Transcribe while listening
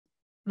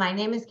My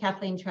name is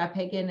Kathleen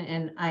Traphagen,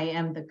 and I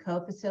am the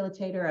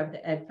co-facilitator of the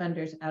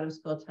EdFunders Out of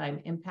School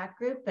Time Impact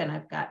Group. And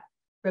I've got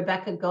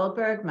Rebecca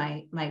Goldberg,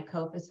 my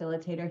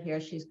co-facilitator here.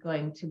 She's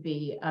going to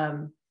be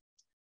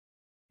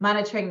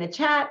monitoring the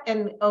chat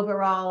and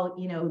overall,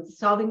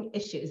 solving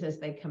issues as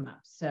they come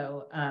up.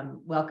 So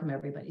welcome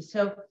everybody.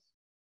 So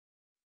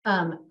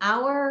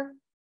our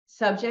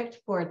subject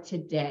for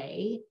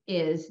today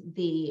is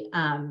the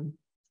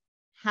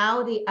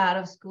how the out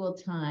of school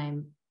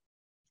time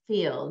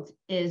field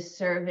is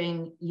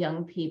serving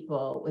young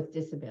people with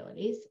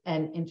disabilities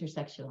and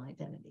intersectional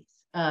identities.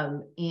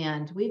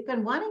 And we've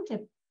been wanting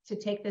to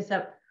take this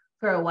up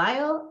for a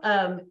while.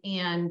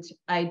 And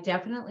I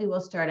definitely will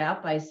start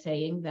out by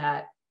saying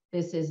that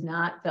this is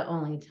not the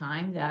only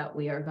time that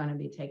we are going to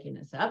be taking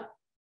this up,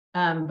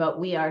 but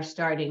we are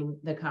starting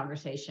the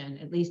conversation,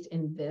 at least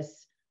in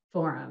this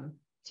forum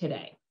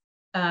today.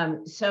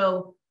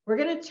 So we're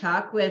going to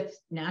talk with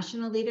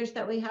national leaders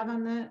that we have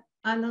on the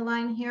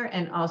line here,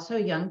 and also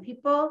young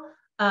people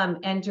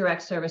and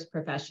direct service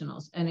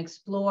professionals, and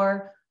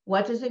explore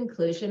what does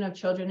inclusion of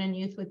children and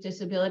youth with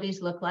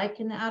disabilities look like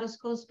in the out of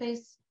school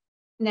space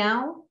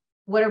now?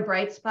 What are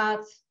bright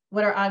spots?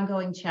 What are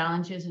ongoing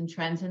challenges and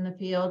trends in the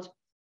field?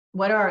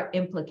 What are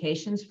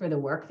implications for the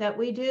work that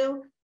we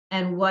do?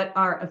 And what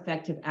are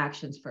effective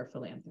actions for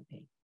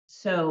philanthropy?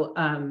 So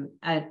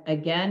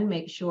again,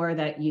 make sure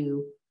that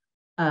you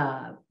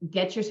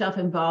get yourself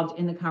involved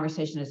in the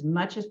conversation as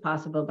much as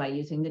possible by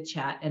using the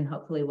chat, and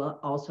hopefully we'll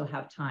also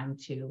have time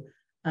to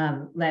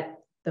let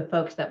the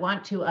folks that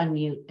want to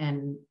unmute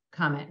and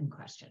comment and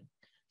question.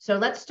 So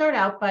let's start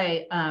out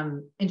by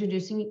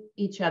introducing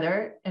each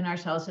other and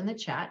ourselves in the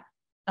chat.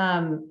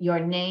 Your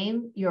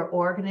name, your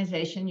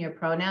organization, your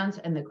pronouns,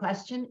 and the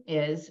question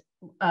is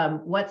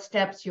what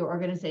steps your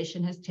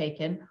organization has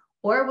taken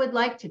or would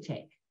like to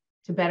take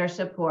to better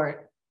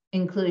support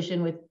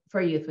inclusion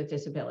for youth with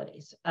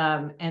disabilities.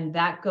 And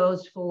that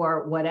goes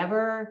for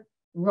whatever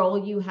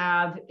role you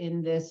have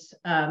in this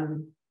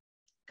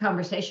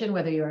conversation,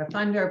 whether you're a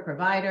funder,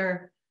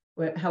 provider,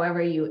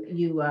 however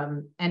you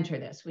enter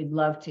this. We'd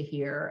love to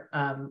hear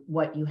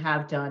what you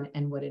have done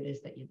and what it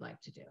is that you'd like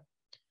to do.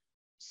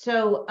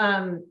 So,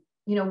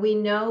 we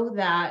know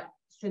that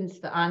since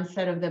the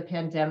onset of the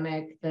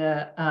pandemic,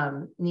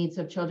 the needs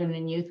of children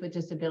and youth with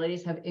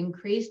disabilities have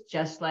increased,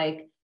 just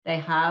like they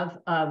have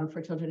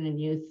for children and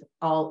youth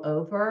all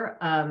over.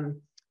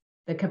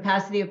 The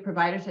capacity of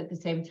providers at the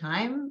same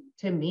time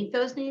to meet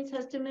those needs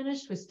has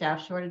diminished with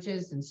staff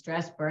shortages and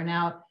stress,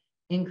 burnout,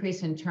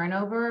 increase in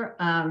turnover.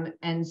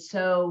 And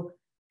so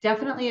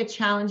definitely a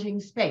challenging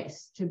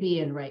space to be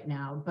in right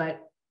now.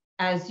 But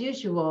as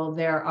usual,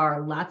 there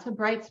are lots of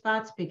bright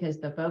spots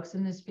because the folks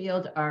in this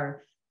field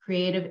are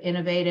creative,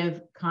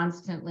 innovative,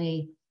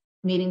 constantly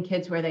meeting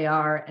kids where they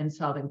are and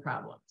solving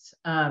problems.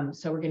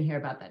 So we're going to hear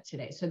about that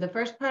today. So the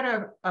first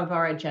part of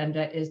our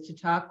agenda is to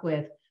talk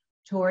with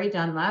Torrie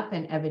Dunlap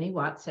and Ebony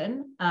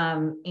Watson.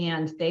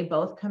 And they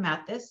both come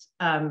at this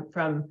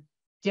from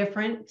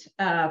different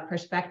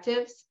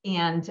perspectives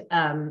and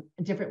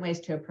different ways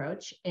to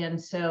approach.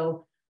 And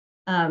so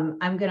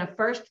I'm going to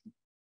first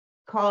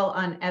call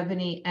on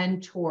Ebony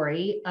and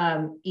Torrie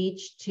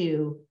each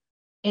to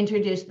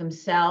introduce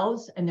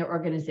themselves and their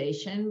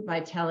organization by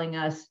telling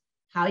us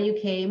how you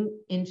came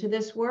into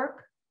this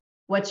work,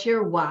 what's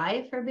your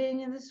why for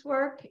being in this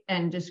work,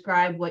 and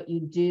describe what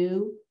you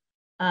do,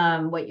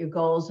 what your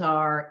goals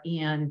are,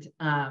 and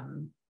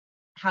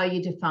how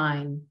you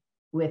define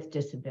with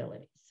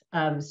disabilities.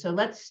 So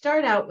let's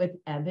start out with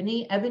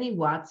Ebony. Ebony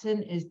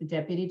Watson is the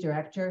Deputy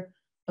Director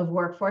of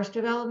Workforce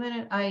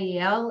Development at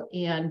IEL,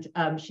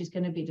 and she's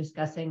going to be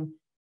discussing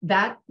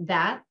that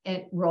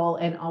role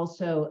and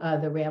also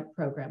the RAMP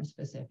program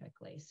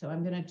specifically. So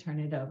I'm going to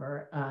turn it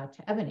over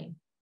to Ebony.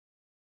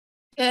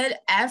 Good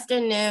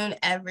afternoon,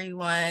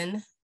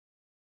 everyone.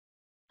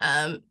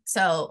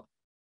 So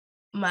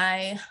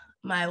my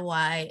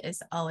why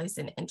is always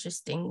an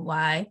interesting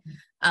why.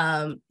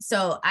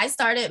 So I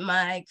started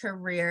my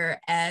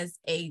career as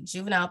a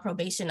juvenile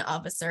probation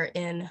officer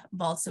in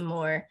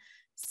Baltimore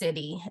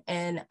City.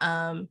 And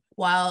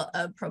while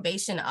a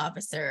probation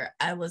officer,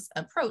 I was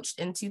approached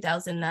in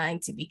 2009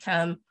 to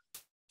become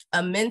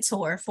a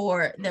mentor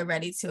for the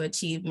Ready to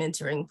Achieve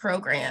mentoring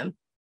program.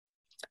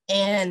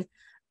 And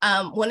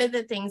one of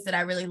the things that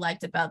I really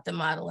liked about the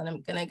model, and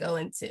I'm going to go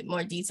into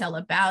more detail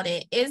about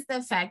it, is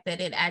the fact that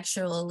it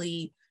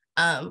actually,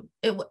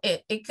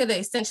 it could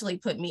essentially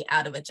put me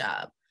out of a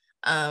job.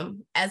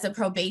 As a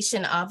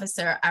probation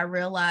officer, I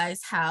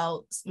realized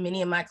how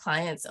many of my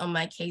clients on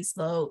my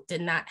caseload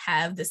did not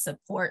have the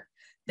support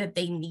that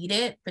they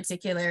needed,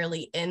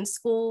 particularly in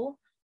school.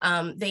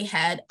 They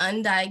had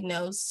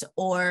undiagnosed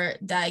or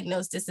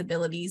diagnosed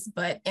disabilities,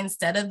 but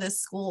instead of the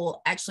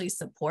school actually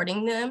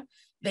supporting them,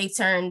 they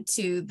turned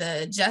to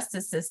the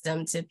justice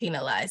system to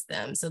penalize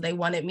them. So they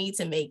wanted me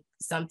to make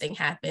something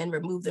happen,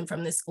 remove them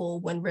from the school,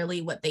 when really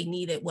what they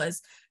needed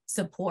was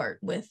support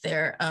with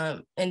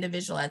their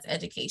individualized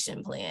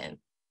education plan.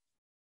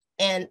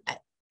 And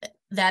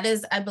that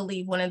is, I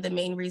believe, one of the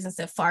main reasons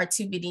that far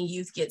too many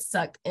youth get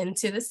sucked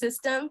into the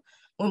system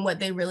when what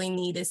they really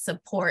need is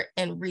support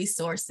and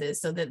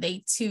resources so that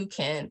they too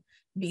can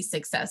be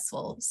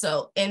successful.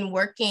 So in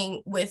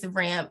working with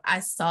RAMP,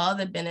 I saw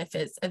the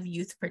benefits of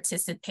youth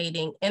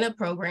participating in a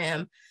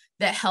program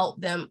that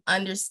helped them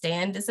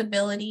understand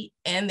disability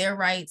and their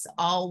rights,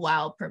 all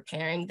while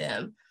preparing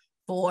them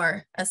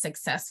for a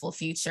successful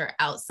future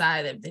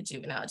outside of the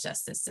juvenile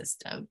justice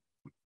system.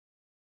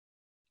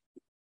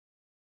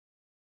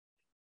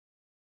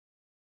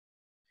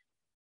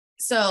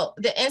 So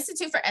the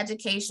Institute for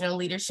Educational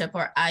Leadership,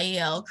 or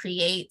IEL,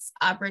 creates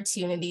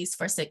opportunities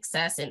for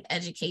success in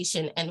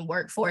education and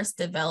workforce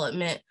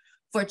development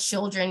for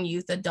children,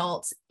 youth,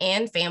 adults,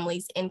 and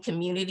families in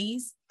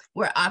communities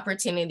where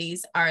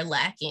opportunities are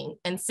lacking.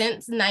 And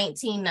since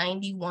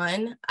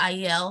 1991,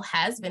 IEL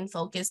has been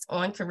focused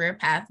on career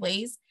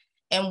pathways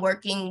and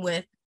working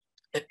with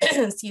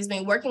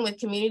working with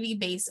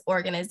community-based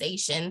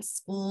organizations,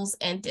 schools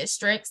and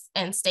districts,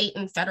 and state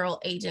and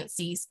federal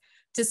agencies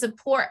to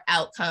support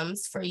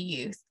outcomes for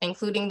youth,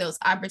 including those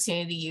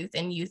opportunity youth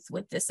and youth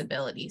with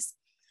disabilities,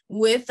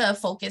 with a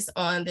focus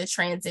on the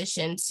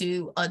transition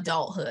to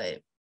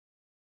adulthood.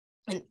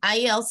 And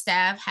IEL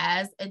staff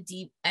has a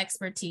deep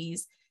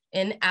expertise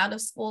in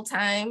out-of-school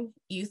time,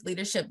 youth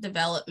leadership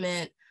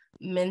development,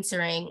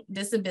 mentoring,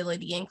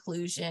 disability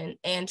inclusion,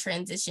 and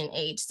transition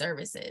age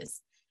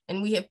services.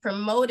 And we have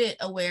promoted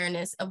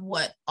awareness of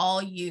what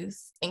all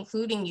youth,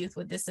 including youth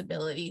with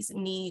disabilities,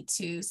 need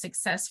to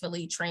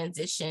successfully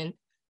transition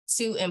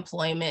to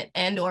employment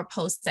and or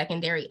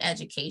post-secondary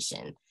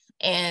education.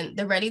 And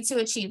the Ready to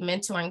Achieve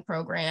Mentoring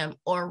Program,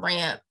 or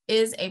RAMP,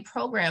 is a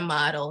program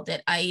model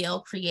that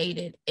IEL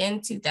created in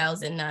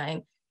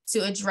 2009 to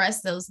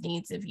address those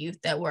needs of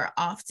youth that were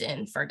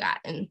often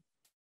forgotten.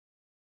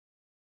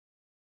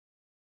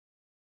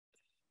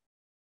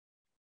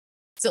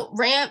 So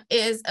RAMP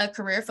is a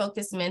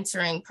career-focused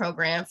mentoring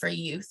program for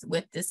youth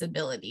with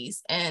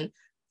disabilities. And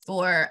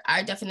for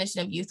our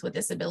definition of youth with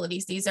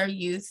disabilities, these are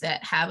youth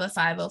that have a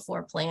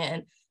 504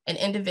 plan, an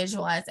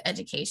individualized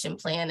education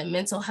plan, a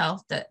mental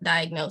health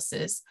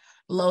diagnosis,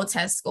 low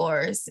test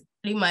scores,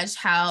 pretty much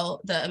how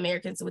the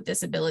Americans with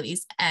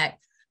Disabilities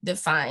Act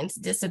defines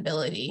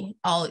disability.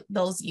 All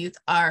those youth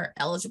are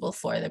eligible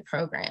for the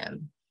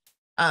program.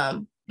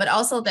 But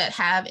also that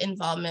have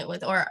involvement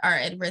with or are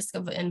at risk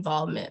of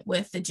involvement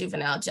with the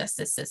juvenile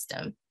justice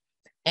system.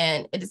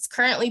 And it is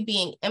currently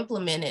being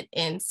implemented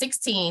in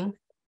 16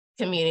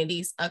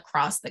 communities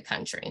across the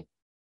country.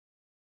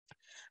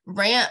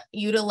 RAMP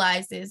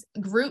utilizes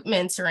group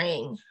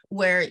mentoring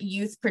where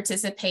youth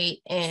participate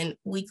in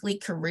weekly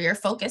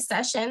career-focused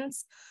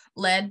sessions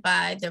led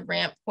by the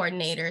RAMP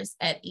coordinators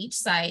at each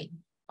site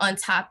on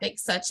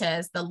topics such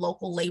as the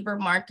local labor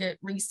market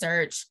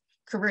research,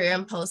 career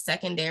and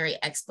post-secondary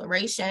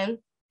exploration,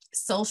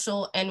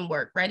 social and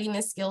work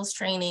readiness skills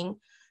training,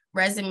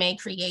 resume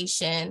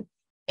creation,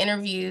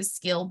 interviews,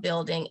 skill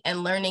building,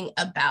 and learning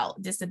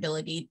about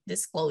disability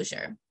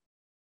disclosure.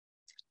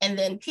 And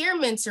then peer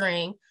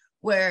mentoring,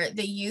 where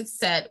the youth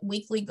set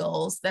weekly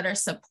goals that are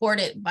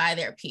supported by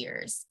their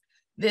peers.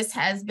 This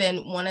has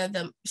been one of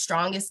the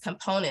strongest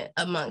component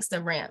amongst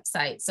the RAMP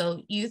sites.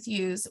 So youth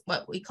use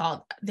what we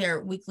call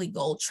their weekly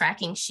goal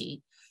tracking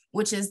sheet,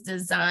 which is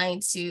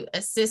designed to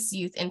assist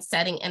youth in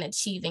setting and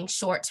achieving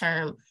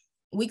short-term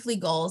weekly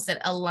goals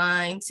that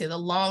align to the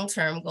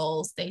long-term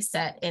goals they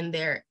set in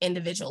their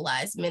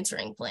individualized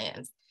mentoring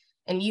plans.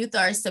 And youth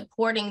are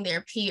supporting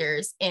their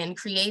peers in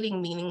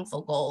creating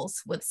meaningful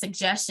goals with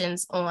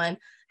suggestions on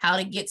how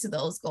to get to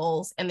those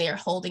goals, and they're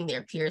holding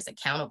their peers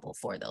accountable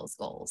for those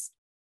goals.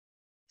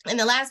 And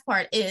the last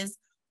part is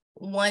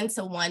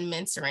one-to-one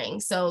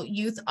mentoring. So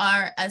youth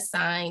are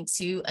assigned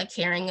to a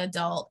caring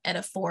adult at a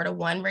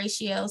 4-to-1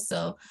 ratio.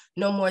 So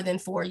no more than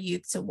 4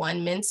 youth to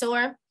 1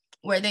 mentor,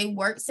 where they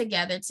work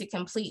together to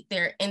complete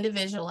their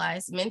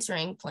individualized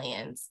mentoring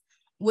plans,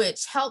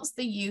 which helps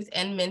the youth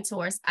and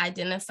mentors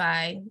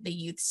identify the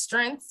youth's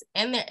strengths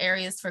and their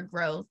areas for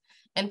growth,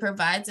 and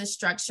provides a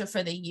structure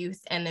for the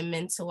youth and the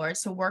mentor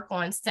to work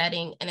on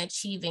setting and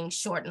achieving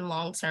short and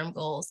long-term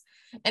goals,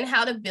 and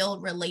how to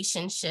build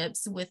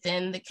relationships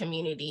within the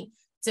community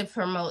to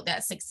promote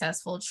that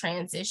successful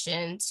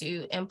transition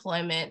to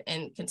employment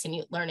and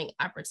continued learning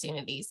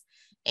opportunities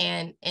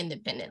and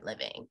independent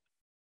living.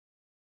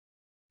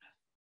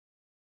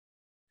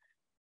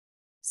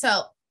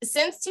 So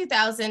since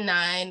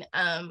 2009,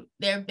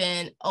 there have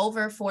been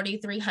over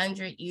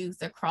 4,300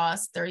 youth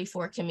across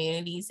 34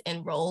 communities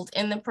enrolled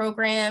in the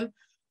program.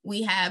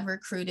 We have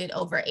recruited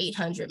over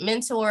 800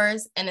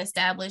 mentors and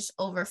established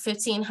over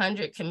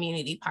 1,500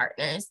 community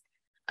partners.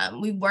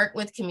 We work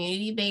with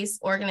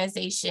community-based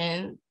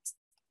organizations,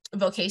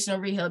 vocational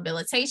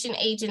rehabilitation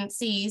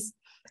agencies,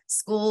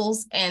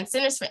 schools, and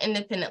centers for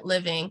independent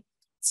living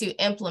to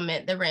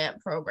implement the RAMP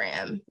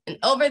program. And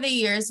over the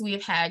years,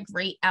 we've had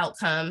great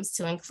outcomes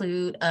to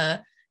include a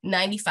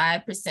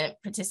 95%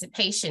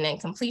 participation and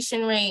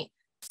completion rate,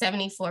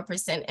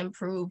 74%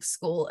 improved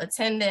school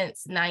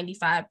attendance,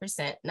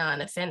 95%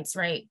 non-offense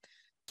rate.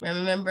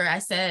 Remember, I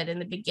said in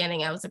the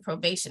beginning, I was a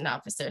probation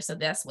officer, so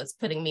that's what's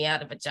putting me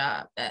out of a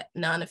job, that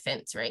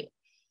non-offense rate.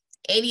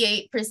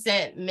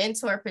 88%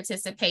 mentor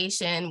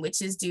participation,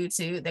 which is due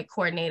to the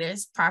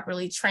coordinators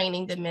properly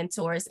training the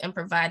mentors and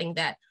providing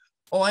that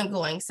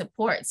ongoing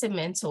support to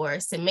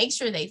mentors to make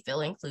sure they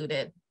feel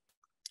included.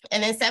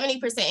 And then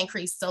 70%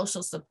 increased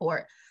social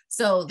support.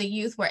 So the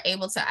youth were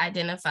able to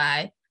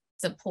identify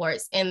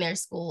supports in their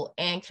school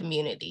and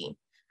community.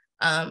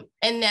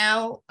 And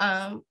now,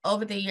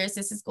 over the years,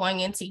 this is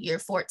going into year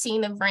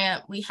 14 of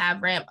RAMP. We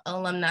have RAMP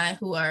alumni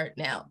who are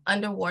now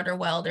underwater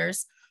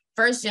welders,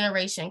 first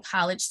generation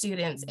college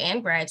students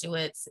and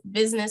graduates,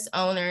 business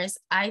owners,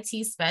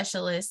 IT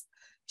specialists,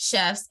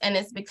 chefs, and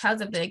it's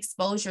because of the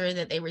exposure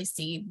that they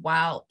receive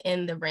while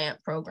in the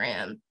RAMP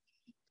program.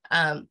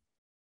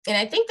 And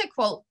I think the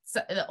quote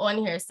on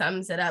here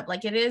sums it up.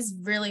 Like, it is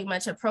really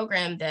much a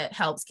program that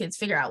helps kids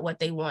figure out what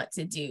they want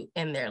to do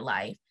in their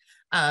life.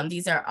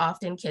 These are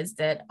often kids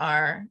that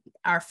are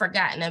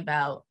forgotten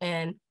about,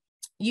 and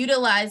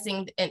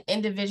utilizing an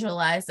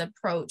individualized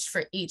approach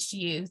for each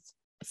youth,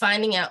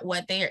 finding out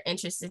what they are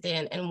interested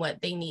in and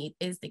what they need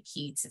is the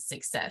key to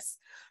success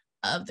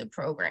of the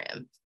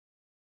program.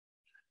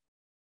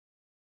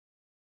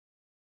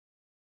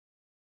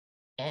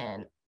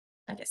 And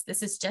I guess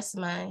this is just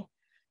my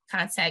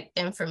contact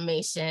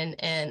information,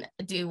 and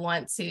I do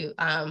want to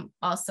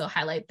also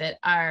highlight that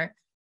our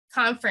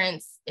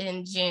conference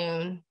in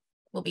June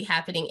will be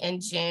happening in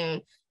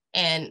June,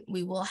 and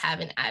we will have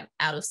an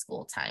out of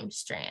school time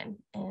strand.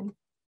 And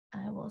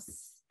I will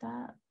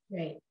stop.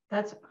 Great,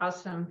 that's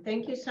awesome.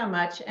 Thank you so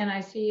much. And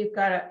I see you've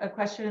got a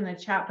question in the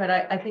chat, but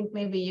I think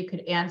maybe you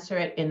could answer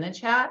it in the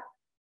chat.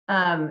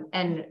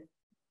 And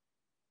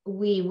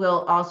we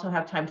will also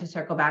have time to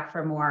circle back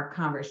for more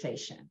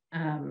conversation.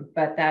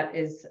 But that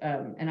is,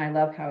 and I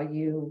love how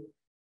you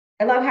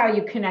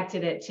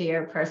connected it to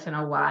your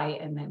personal why,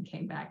 and then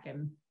came back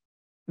and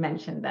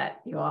mentioned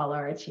that you all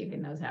are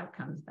achieving those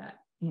outcomes that,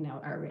 you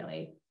know, are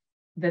really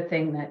the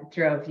thing that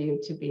drove you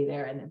to be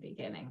there in the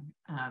beginning.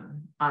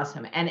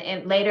 Awesome.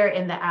 And later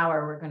in the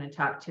hour, we're going to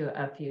talk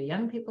to a few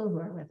young people who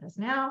are with us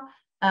now,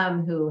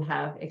 who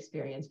have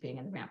experience being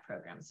in the RAMP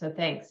program. So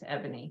thanks,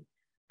 Ebony.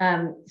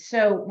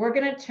 So we're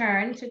going to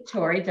turn to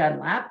Torrie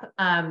Dunlap.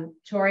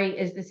 Torrie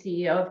is the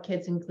CEO of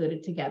Kids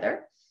Included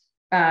Together.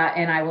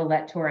 And I will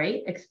let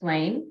Torrie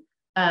explain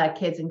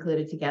Kids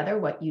Included Together,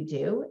 what you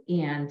do,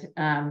 and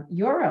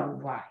your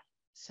own why.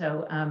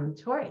 So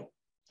Torrie,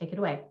 take it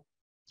away.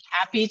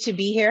 Happy to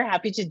be here,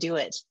 happy to do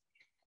it.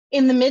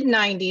 In the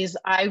mid-90s,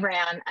 I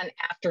ran an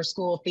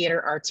after-school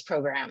theater arts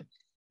program,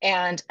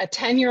 and a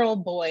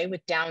 10-year-old boy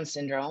with Down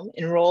syndrome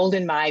enrolled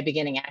in my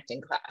beginning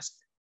acting class.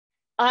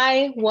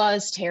 I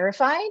was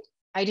terrified.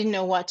 I didn't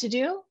know what to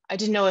do. I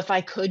didn't know if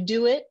I could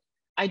do it.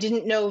 I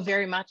didn't know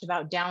very much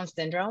about Down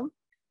syndrome.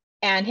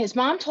 And his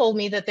mom told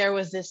me that there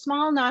was this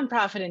small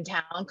nonprofit in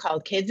town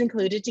called Kids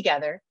Included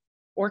Together,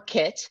 or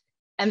KIT,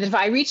 and that if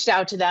I reached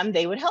out to them,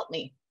 they would help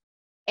me.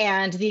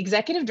 And the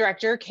executive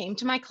director came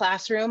to my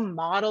classroom,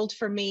 modeled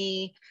for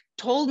me,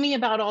 told me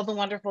about all the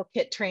wonderful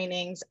KIT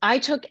trainings. I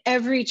took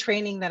every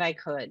training that I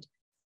could.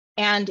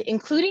 And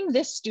including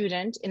this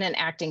student in an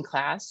acting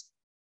class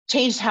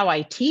changed how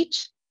I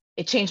teach.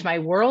 It changed my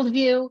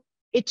worldview.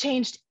 It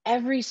changed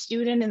every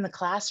student in the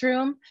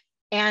classroom.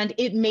 And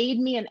it made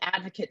me an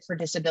advocate for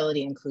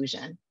disability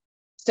inclusion.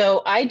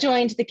 So I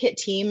joined the KIT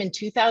team in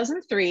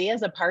 2003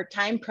 as a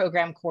part-time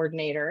program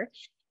coordinator,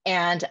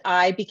 and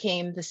I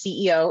became the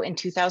CEO in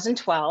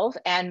 2012.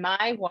 And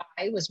my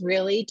why was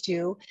really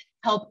to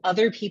help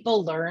other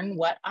people learn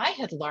what I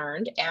had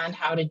learned and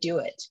how to do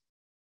it.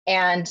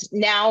 And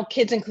now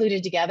Kids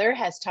Included Together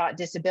has taught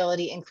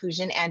disability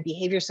inclusion and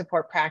behavior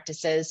support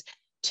practices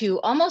to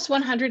almost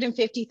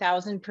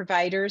 150,000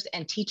 providers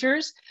and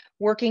teachers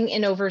working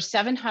in over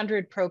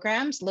 700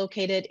 programs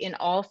located in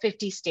all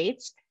 50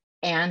 states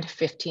and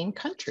 15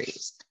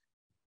 countries.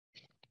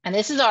 And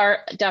this is our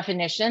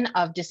definition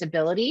of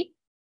disability.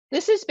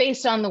 This is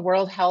based on the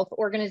World Health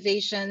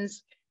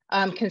Organization's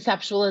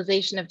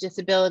conceptualization of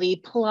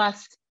disability,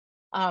 plus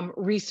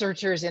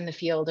researchers in the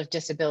field of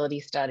disability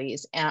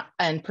studies,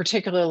 and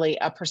particularly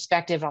a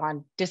perspective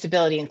on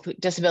disability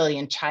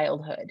in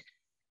childhood.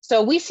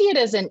 So we see it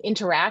as an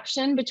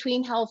interaction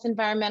between health,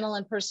 environmental,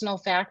 and personal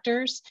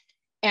factors,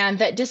 and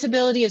that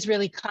disability is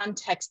really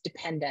context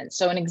dependent.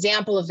 So an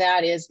example of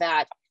that is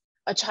that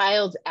a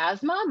child's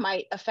asthma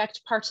might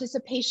affect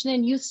participation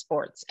in youth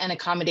sports, and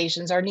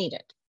accommodations are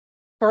needed.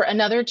 For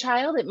another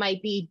child, it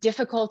might be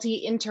difficulty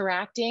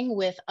interacting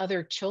with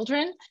other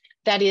children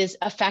that is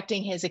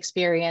affecting his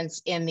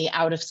experience in the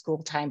out of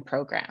school time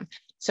program.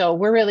 So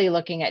we're really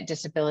looking at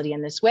disability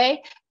in this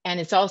way. And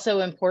it's also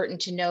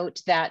important to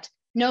note that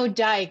no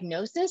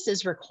diagnosis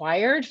is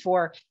required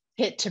for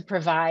KIT to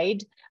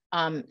provide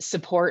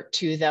support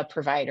to the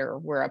provider.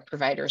 We're a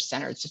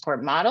provider-centered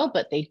support model,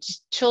 but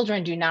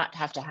children do not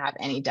have to have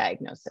any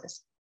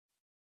diagnosis.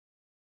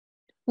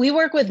 We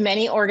work with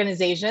many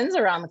organizations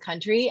around the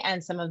country,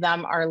 and some of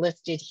them are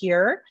listed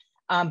here.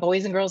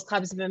 Boys and Girls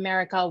Clubs of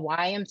America,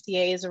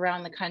 YMCAs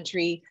around the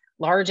country,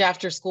 large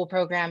after-school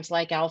programs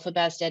like Alpha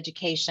Best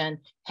Education,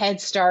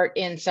 Head Start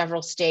in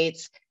several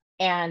states,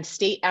 and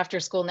state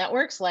after-school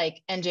networks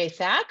like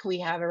NJSAC. We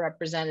have a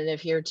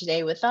representative here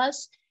today with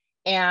us,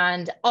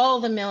 and all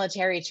the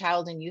military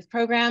child and youth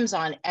programs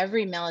on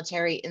every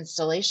military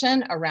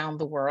installation around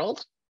the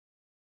world.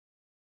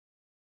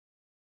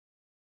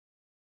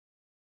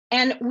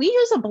 And we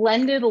use a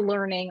blended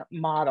learning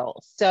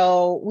model.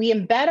 So we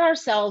embed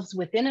ourselves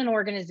within an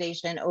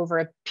organization over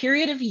a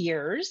period of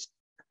years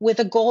with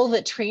a goal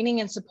that training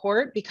and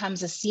support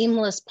becomes a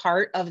seamless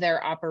part of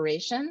their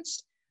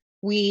operations.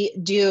 We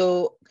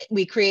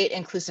create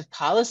inclusive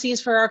policies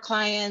for our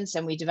clients,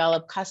 and we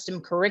develop custom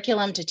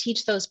curriculum to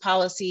teach those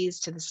policies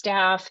to the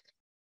staff.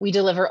 We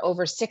deliver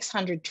over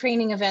 600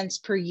 training events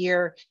per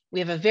year.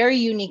 We have a very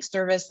unique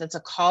service that's a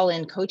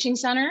call-in coaching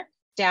center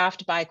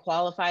staffed by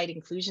qualified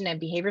inclusion and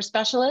behavior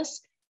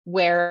specialists,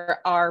 where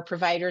our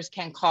providers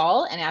can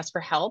call and ask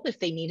for help if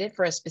they need it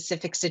for a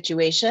specific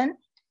situation.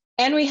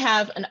 And we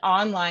have an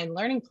online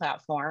learning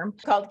platform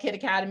called Kid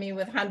Academy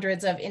with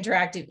hundreds of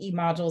interactive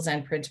e-modules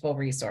and printable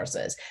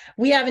resources.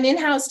 We have an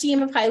in-house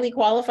team of highly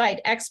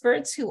qualified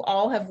experts who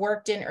all have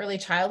worked in early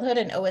childhood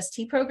and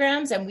OST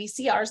programs, and we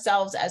see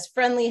ourselves as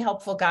friendly,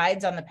 helpful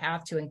guides on the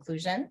path to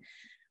inclusion.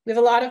 We have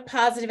a lot of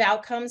positive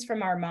outcomes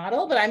from our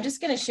model, but I'm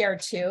just going to share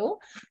two.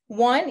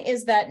 One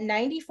is that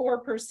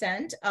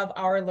 94% of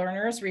our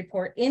learners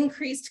report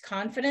increased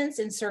confidence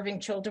in serving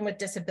children with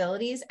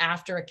disabilities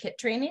after a KIT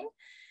training.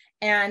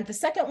 And the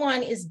second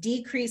one is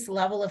decreased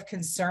level of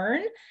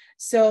concern.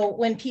 So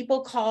when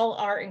people call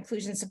our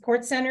Inclusion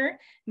Support Center,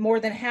 more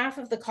than half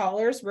of the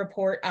callers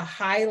report a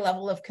high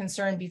level of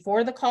concern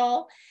before the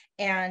call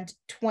and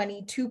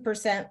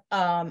 22%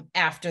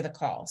 after the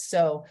call.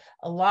 So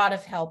a lot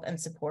of help and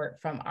support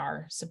from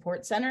our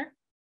support center.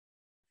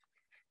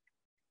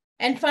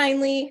 And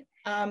finally,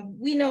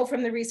 we know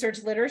from the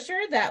research literature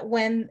that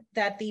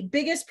the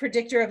biggest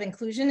predictor of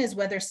inclusion is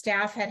whether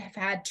staff have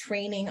had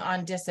training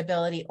on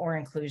disability or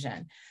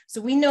inclusion. So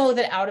we know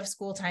that out of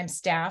school time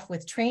staff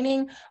with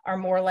training are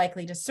more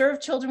likely to serve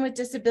children with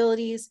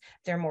disabilities.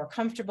 They're more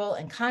comfortable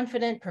and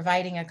confident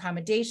providing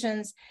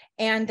accommodations,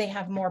 and they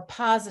have more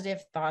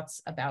positive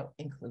thoughts about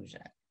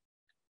inclusion.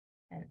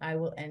 And I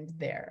will end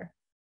there.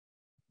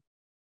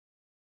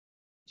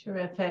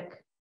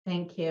 Terrific.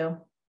 Thank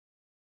you.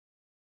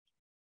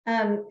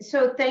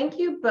 So thank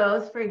you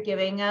both for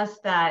giving us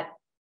that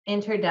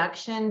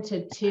introduction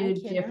to two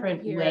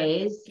different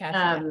ways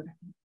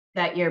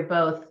that you're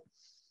both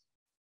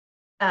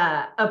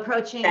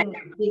approaching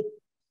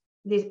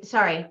these.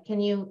 Sorry,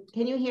 can you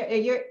hear?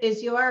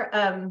 Is your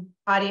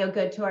audio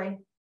good, Torrie?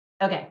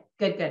 Okay,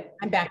 good.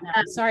 I'm back now.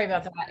 Sorry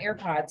about that.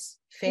 AirPods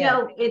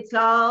failed.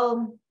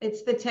 No,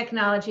 it's the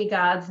technology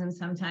gods, and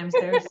sometimes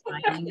they're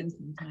smiling and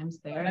sometimes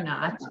they're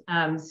not.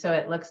 So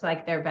it looks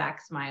like they're back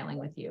smiling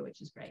with you,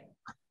 which is great.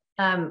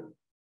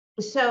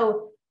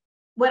 So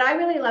what I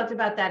really loved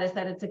about that is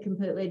that it's a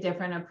completely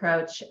different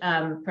approach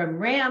from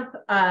RAMP,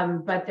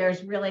 but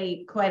there's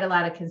really quite a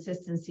lot of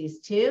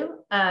consistencies too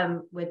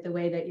with the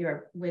way that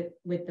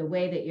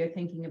you're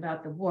thinking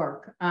about the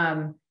work.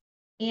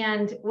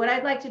 And what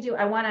I'd like to do,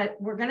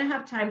 we're going to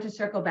have time to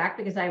circle back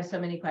because I have so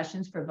many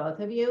questions for both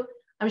of you.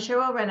 I'm sure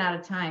we'll run out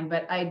of time,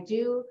 but I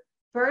do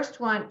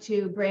first want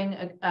to bring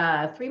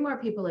 3 more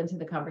people into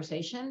the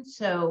conversation.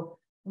 So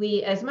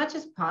we, as much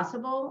as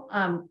possible,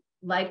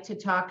 like to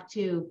talk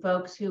to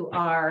folks who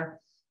are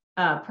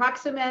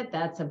proximate.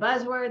 That's a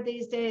buzzword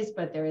these days,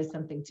 but there is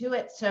something to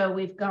it. So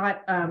we've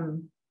got,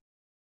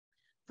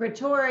 for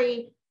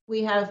Torrie,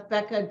 we have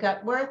Becca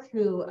Gutworth,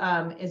 who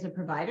is a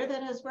provider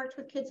that has worked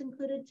with Kids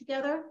Included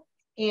Together.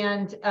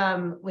 And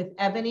with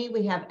Ebony,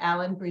 we have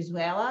Alan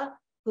Brizuela,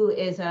 who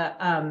is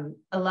a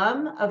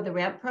alum of the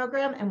RAMP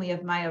program. And we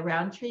have Maya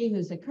Roundtree,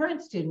 who's a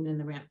current student in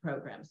the RAMP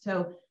program.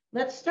 So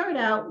let's start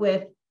out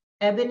with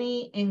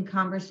Ebony in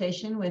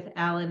conversation with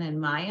Alan and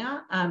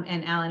Maya,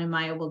 and Alan and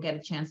Maya will get a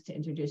chance to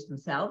introduce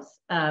themselves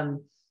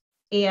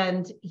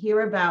and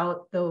hear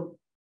about the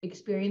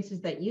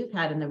experiences that you've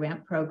had in the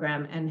RAMP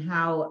program and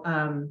how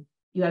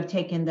you have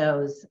taken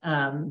those,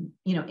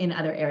 in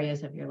other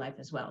areas of your life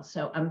as well.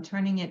 So I'm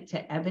turning it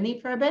to Ebony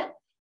for a bit,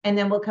 and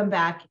then we'll come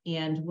back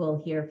and we'll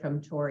hear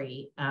from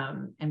Torrie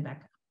and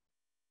Becca.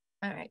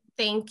 All right,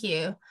 thank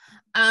you.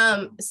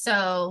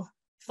 So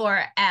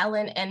for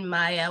Alan and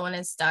Maya, I want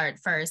to start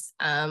first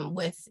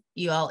with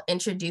you all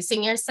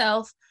introducing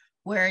yourself,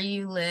 where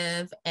you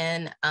live,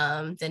 and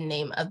the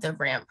name of the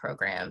RAMP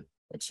program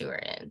that you are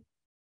in,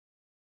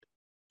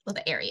 or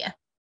the area.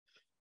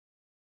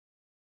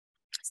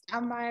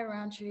 I'm Maya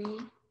Roundtree.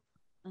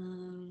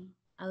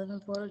 I live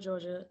in Florida,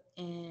 Georgia,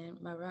 and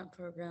my RAMP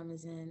program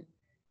is in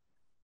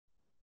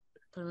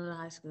Middle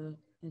High School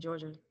in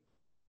Georgia.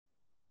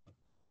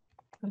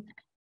 Okay.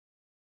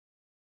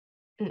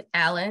 And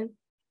Alan?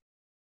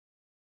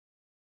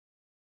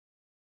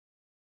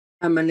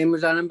 My name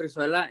is Alan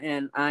Brizuela,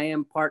 and I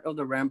am part of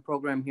the RAMP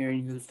program here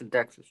in Houston,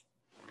 Texas.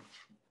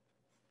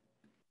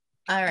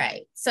 All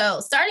right,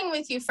 so starting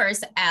with you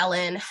first,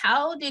 Alan,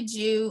 how did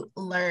you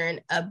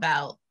learn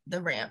about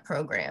the RAMP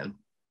program?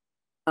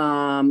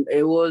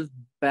 It was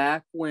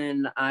back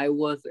when I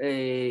was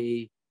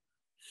a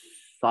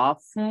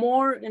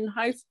sophomore in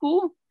high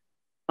school.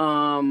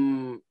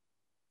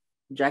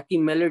 Jackie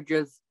Miller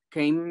just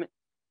came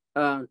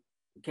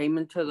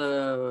into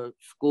the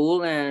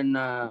school and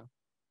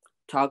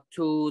talked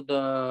to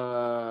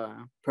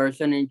the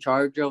person in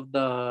charge of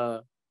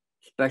the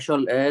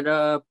special ed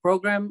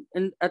program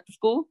at the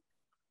school,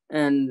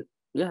 and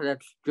yeah,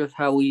 that's just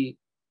how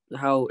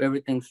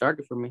everything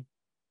started for me.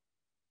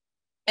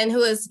 And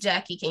who is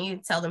Jackie? Can you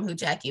tell them who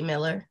Jackie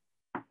Miller?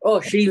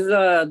 Oh, she's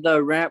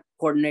the ramp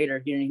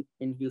coordinator here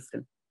in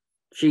Houston.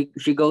 She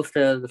goes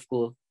to the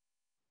school.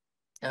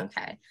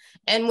 Okay.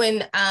 And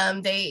when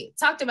they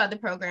talked about the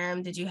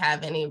program, did you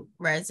have any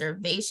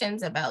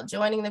reservations about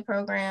joining the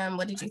program?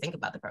 What did you think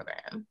about the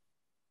program?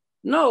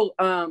 No,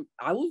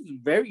 I was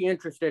very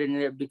interested in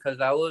it because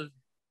I was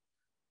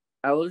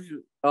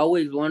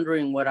always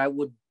wondering what I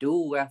would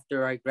do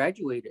after I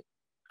graduated,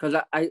 because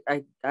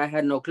I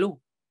had no clue.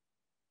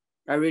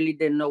 I really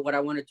didn't know what I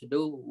wanted to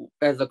do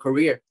as a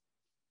career.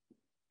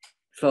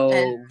 So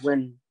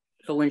when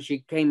she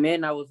came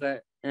in, I was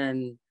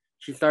and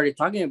she started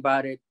talking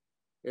about it.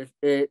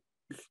 It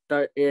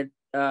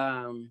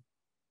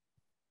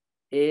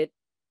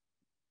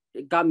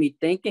got me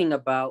thinking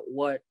about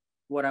what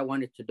I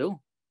wanted to do.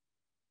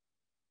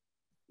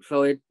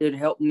 So it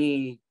helped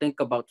me think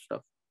about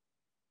stuff.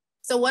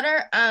 So what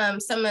are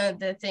some of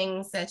the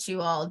things that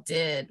you all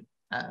did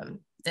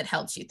that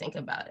helped you think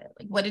about it?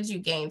 Like, what did you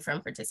gain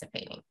from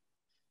participating?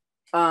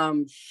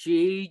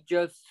 She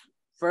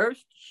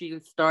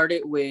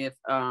started with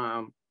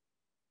how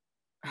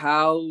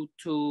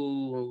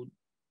to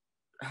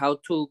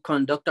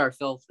conduct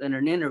ourselves in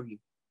an interview,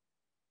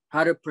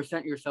 how to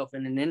present yourself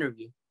in an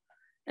interview.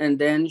 And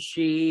then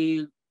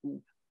she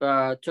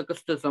took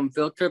us to some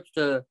field trips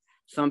to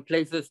some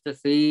places to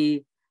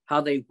see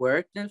how they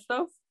worked and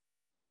stuff.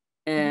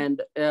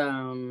 And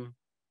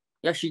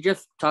yeah, she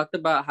just talked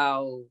about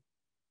how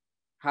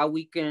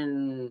we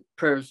can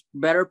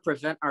better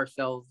present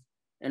ourselves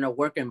in a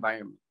work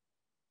environment.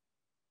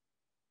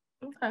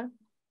 Okay.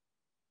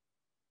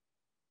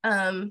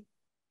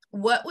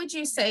 What would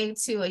you say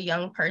to a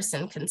young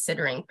person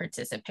considering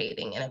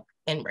participating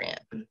in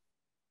RAMP?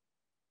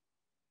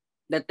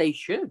 That they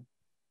should,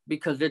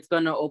 because it's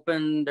going to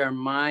open their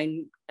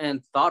mind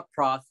and thought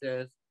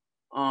process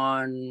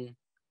on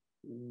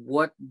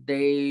what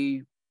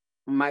they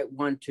might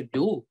want to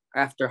do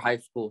after high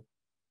school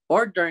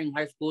or during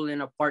high school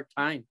in a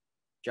part-time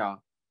job,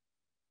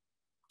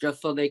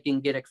 just so they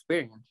can get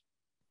experience.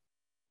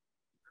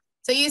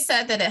 So you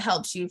said that it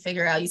helps you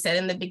figure out, you said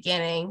in the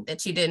beginning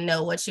that you didn't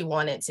know what you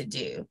wanted to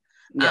do.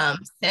 Yeah.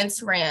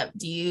 Since RAMP,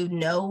 do you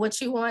know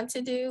what you want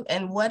to do?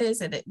 And what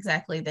is it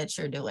exactly that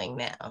you're doing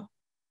now?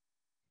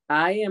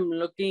 I am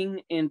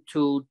looking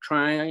into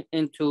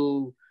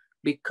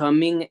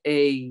becoming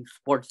a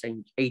sports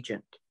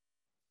agent,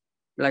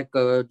 like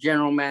a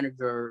general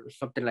manager or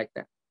something like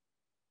that.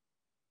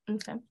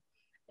 Okay.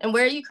 And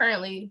where are you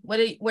currently, what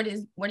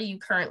are you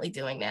currently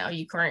doing now? Are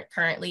you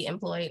currently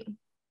employed?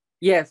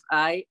 Yes,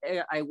 I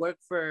work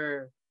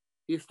for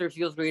Easter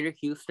Seals Greater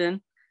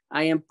Houston.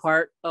 I am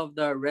part of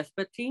the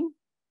respite team.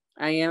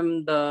 I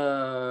am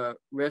the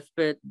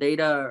respite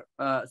data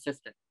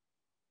assistant.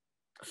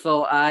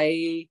 So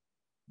I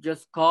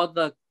just call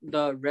the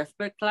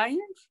respite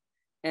clients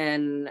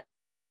and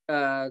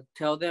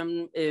tell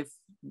them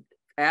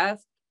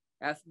ask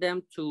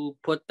them to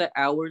put the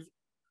hours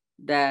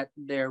that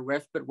their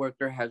respite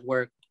worker has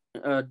worked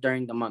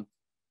during the month.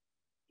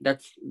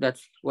 That's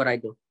what I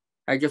do.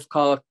 I just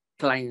call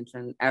clients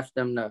and ask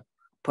them to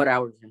put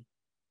hours in.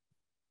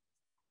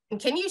 And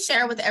can you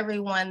share with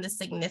everyone the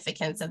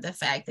significance of the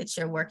fact that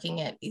you're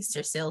working at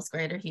Easter Seals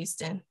Greater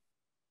Houston?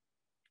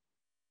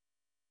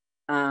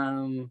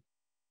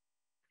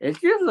 It's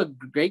just a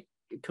great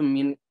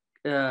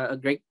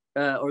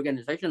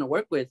organization to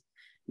work with,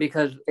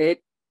 because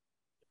it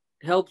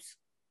helps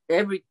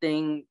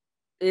everything.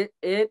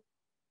 It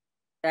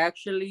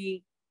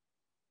actually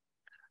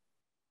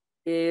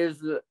is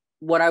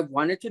what I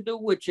wanted to do,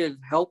 which is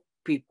help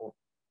people.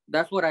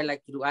 That's what I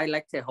like to do. I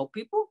like to help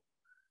people,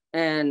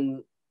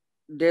 and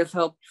this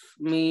helps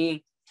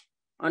me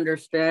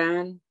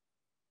understand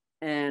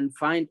and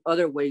find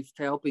other ways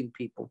to helping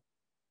people.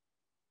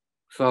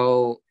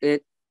 So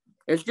it's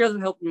just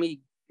helped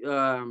me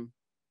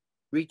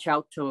reach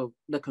out to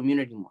the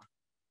community more.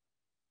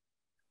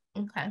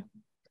 Okay.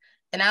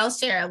 And I'll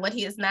share what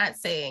he is not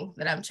saying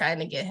that I'm trying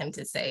to get him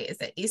to say is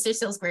that Easter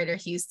Seals Greater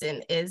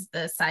Houston is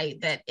the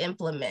site that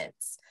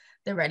implements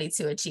the Ready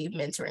to Achieve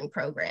mentoring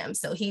program.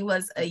 So he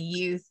was a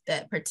youth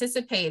that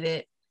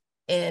participated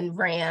in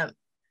RAMP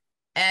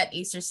at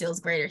Easter Seals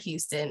Greater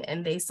Houston,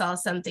 and they saw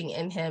something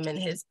in him and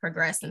his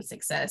progress and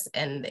success,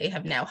 and they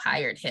have now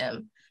hired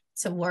him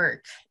to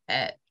work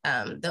at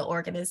the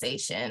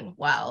organization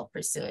while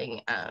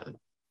pursuing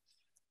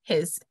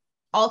his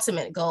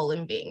ultimate goal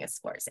in being a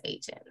sports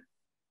agent.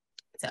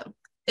 So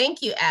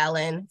thank you,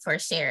 Alan, for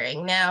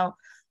sharing. Now,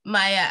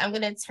 Maya, I'm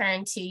going to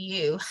turn to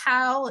you.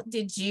 How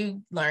did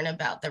you learn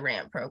about the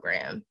RAMP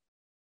program?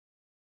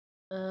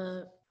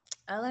 I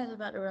learned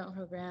about the RAMP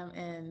program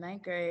in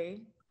 9th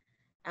grade.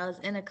 I was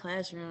in a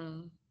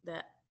classroom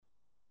that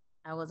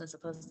I wasn't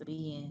supposed to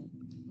be in.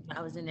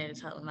 I was in there to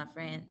talk with my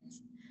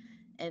friends.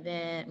 And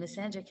then Miss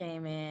Sandra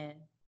came in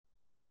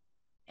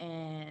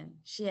and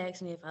she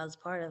asked me if I was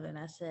part of it. And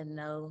I said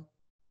no.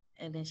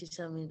 And then she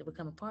told me to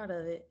become a part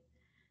of it.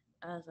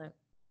 I was like,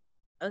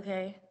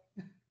 okay.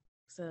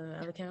 So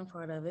I became a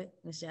part of it.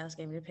 Miss Giles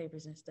gave me the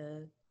papers and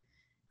stuff.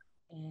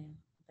 And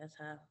that's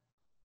how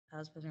I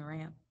was put in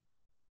ramp.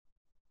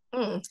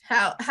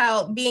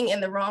 How being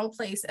in the wrong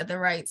place at the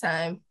right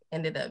time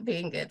ended up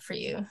being good for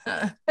you,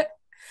 huh?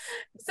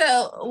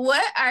 So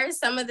what are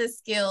some of the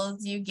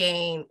skills you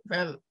gained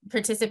from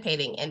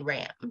participating in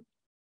ramp?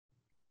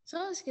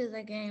 Some of the skills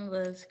I gained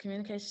was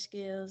communication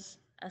skills.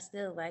 I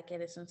still lack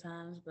at it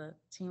sometimes, but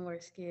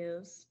teamwork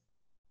skills,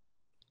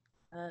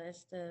 all that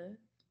stuff.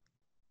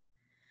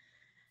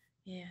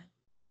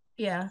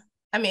 Yeah.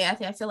 I mean,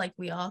 I feel like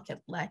we all can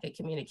lack a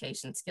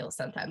communication skill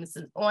sometimes. It's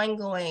an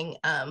ongoing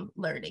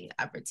learning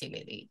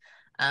opportunity.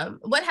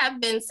 What have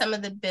been some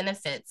of the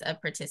benefits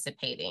of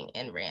participating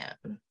in ramp?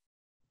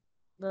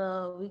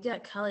 Well, we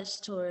got college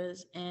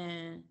tours,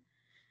 and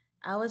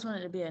I always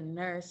wanted to be a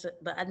nurse,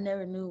 but I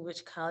never knew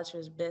which college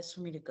was best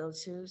for me to go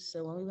to.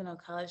 So when we went on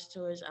college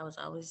tours, I was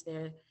always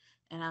there,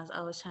 and I was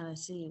always trying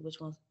to see which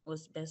one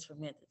was best for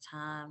me at the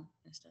time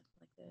and stuff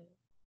like that.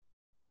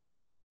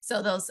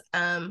 So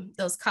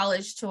those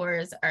college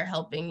tours are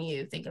helping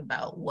you think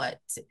about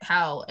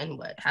how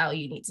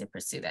you need to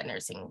pursue that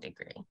nursing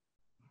degree.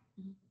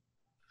 Mm-hmm.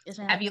 Yes,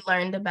 ma'am. Have you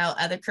learned about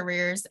other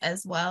careers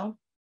as well?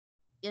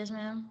 Yes,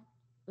 ma'am.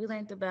 We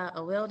learned about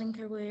a welding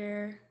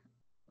career,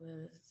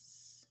 with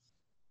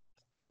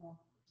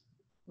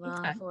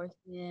law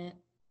enforcement.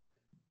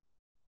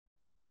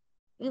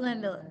 We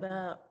learned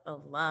about a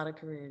lot of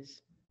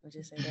careers. We'll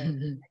just say that. I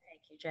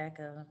can't keep track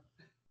of them.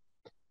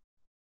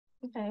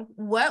 Okay.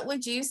 What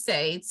would you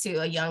say to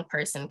a young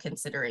person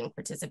considering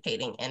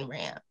participating in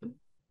ramp?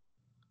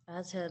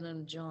 I tell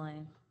them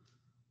join,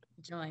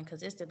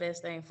 because it's the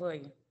best thing for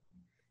you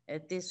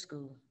at this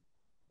school.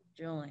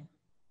 Join.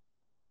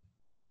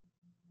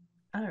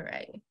 All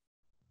right.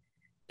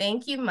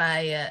 Thank you,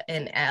 Maya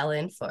and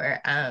Alan, for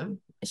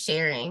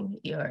sharing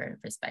your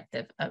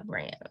perspective of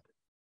ramp.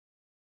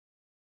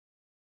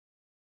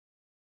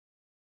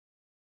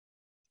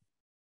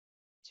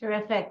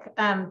 Terrific.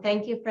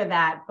 Thank you for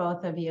that,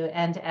 both of you,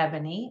 and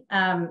Ebony.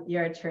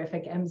 You're a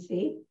terrific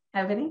MC,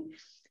 Ebony.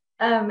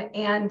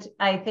 And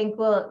I think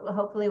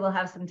hopefully we'll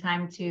have some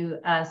time to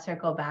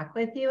circle back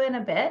with you in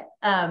a bit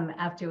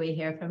after we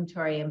hear from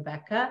Torrie and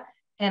Becca.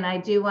 And I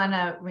do want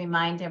to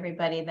remind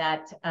everybody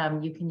that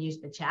you can use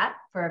the chat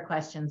for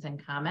questions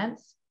and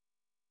comments.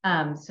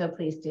 So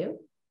please do.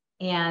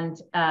 And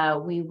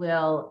we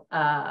will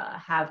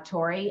have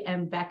Torrie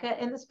and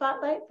Becca in the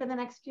spotlight for the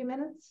next few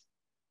minutes.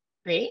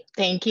 Great,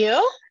 thank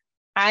you.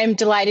 I'm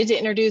delighted to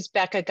introduce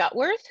Becca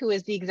Gutworth, who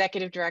is the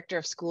Executive Director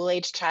of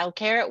School-Age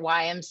Childcare at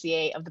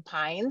YMCA of the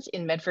Pines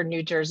in Medford,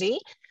 New Jersey.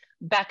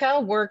 Becca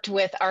worked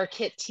with our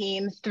KIT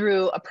team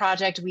through a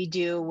project we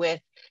do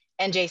with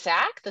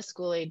NJSAC, the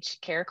School Age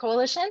Care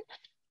Coalition.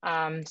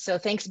 So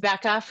thanks,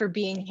 Becca, for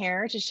being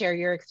here to share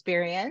your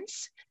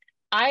experience.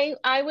 I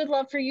would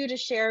love for you to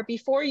share,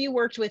 before you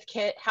worked with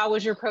KIT, how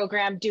was your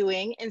program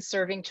doing in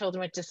serving children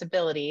with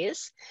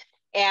disabilities?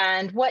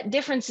 And what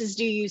differences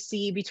do you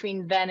see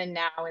between then and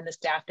now in the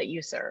staff that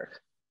you serve?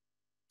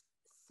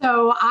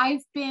 So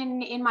I've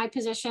been in my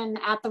position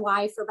at the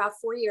Y for about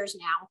 4 years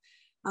now.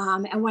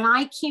 And when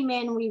I came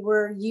in, we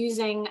were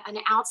using an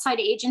outside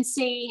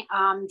agency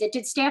that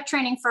did staff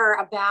training for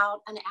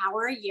about an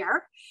hour a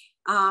year.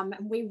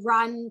 We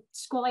run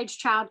school-age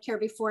childcare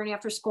before and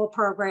after school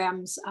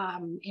programs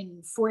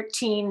in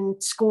 14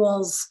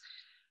 schools,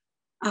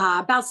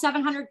 about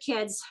 700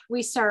 kids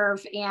we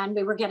serve, and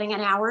we were getting an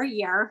hour a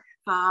year.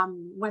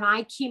 When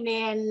I came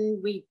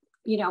in, we,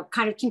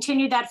 kind of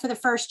continued that for the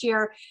first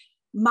year.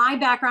 My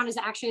background is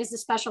actually as a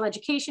special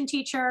education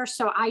teacher.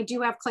 So I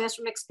do have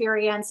classroom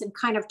experience and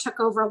kind of took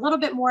over a little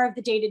bit more of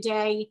the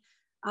day-to-day,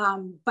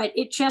 but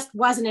it just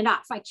wasn't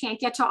enough. I can't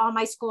get to all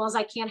my schools.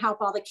 I can't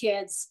help all the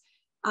kids.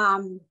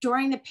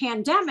 During the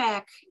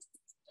pandemic,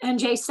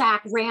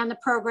 NJSAC ran the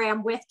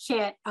program with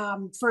KIT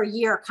for a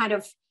year, kind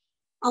of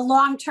a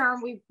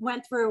long-term. We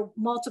went through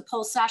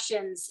multiple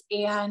sessions,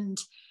 and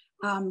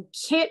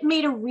KIT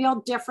made a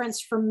real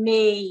difference for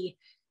me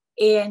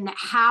in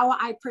how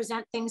I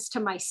present things to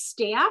my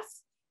staff.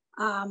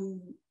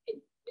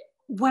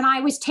 When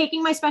I was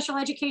taking my special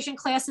education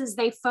classes,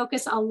 they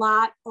focus a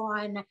lot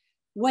on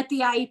what the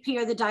IEP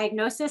or the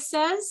diagnosis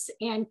says,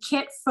 and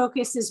KIT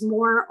focuses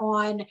more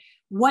on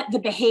what the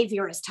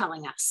behavior is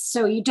telling us.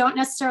 So you don't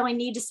necessarily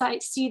need to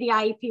see the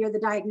IEP or the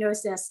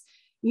diagnosis.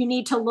 You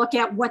need to look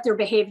at what their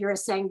behavior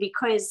is saying,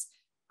 because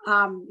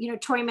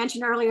Torrie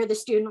mentioned earlier the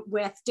student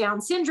with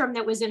Down syndrome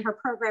that was in her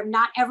program.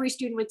 Not every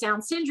student with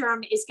Down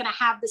syndrome is going to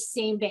have the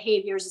same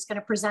behaviors, is going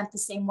to present the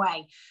same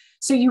way.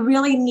 So you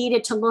really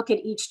needed to look at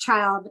each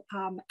child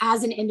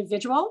as an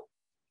individual.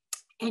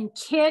 And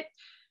KIT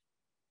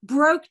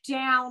broke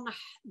down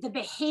the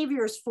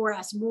behaviors for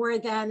us more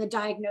than the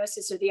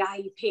diagnosis or the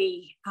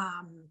IEP.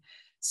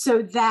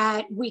 so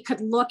that we could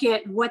look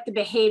at what the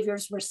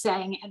behaviors were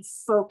saying and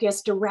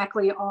focus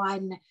directly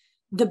on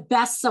the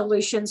best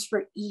solutions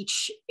for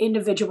each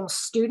individual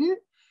student.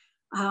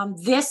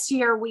 This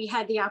year, we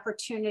had the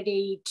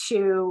opportunity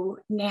to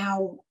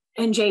now,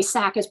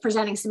 NJSAC is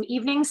presenting some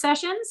evening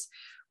sessions,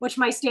 which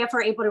my staff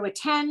are able to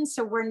attend.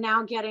 So we're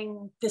now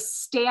getting the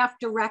staff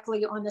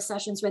directly on the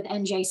sessions with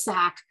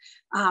NJSAC,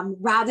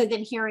 rather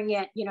than hearing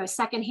it,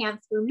 secondhand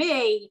through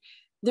me.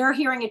 They're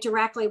hearing it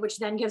directly, which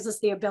then gives us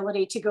the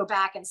ability to go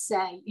back and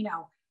say,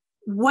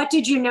 what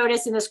did you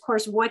notice in this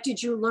course? What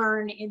did you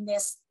learn in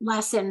this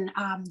lesson?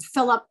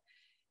 Philip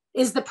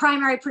is the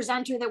primary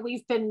presenter that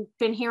we've been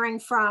hearing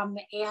from,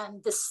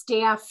 and the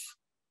staff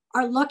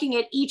are looking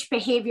at each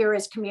behavior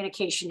as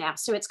communication now.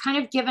 So it's kind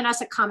of given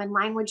us a common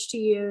language to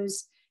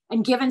use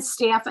and given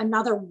staff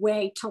another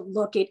way to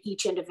look at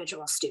each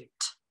individual student.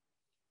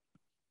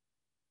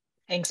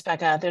 Thanks,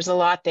 Becca. There's a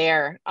lot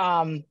there.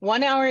 1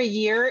 hour a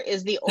year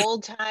is the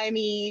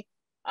old-timey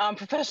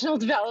professional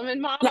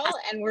development model, yes.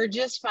 And we're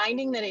just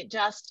finding that it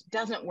just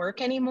doesn't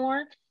work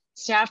anymore.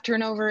 Staff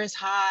turnover is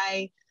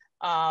high.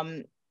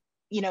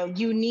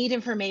 You need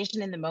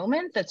information in the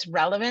moment that's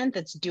relevant,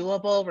 that's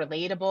doable,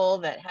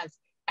 relatable, that has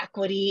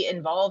equity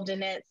involved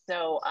in it.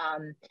 So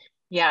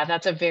yeah,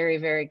 that's a very,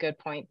 very good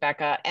point,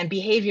 Becca. And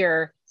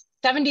behavior,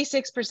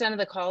 76% of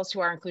the calls to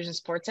our Inclusion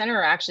Support Center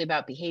are actually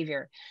about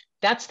behavior.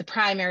 That's the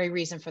primary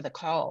reason for the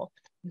call.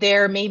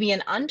 There may be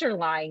an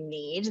underlying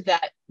need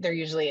that there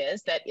usually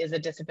is, that is a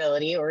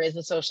disability or is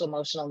a social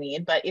emotional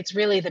need, but it's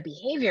really the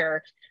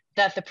behavior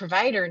that the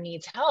provider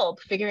needs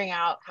help figuring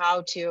out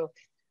how to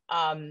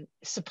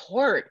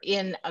support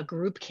in a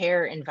group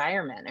care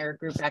environment or a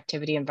group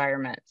activity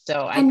environment.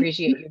 So I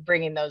appreciate you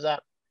bringing those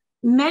up.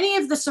 Many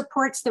of the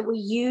supports that we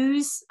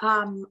use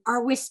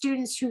are with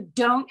students who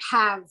don't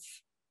have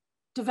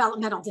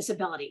developmental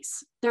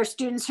disabilities. They're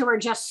students who are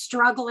just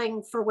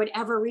struggling for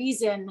whatever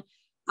reason,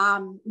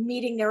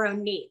 meeting their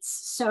own needs.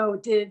 So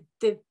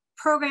the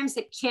programs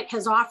that KIT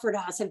has offered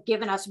us have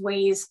given us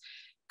ways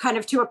kind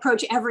of to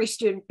approach every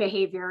student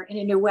behavior in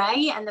a new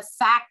way. And the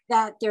fact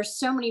that there's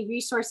so many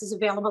resources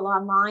available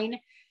online,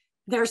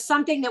 there's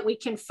something that we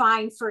can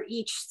find for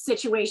each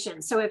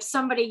situation. So if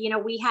somebody,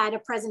 we had a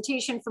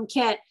presentation from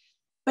KIT,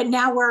 but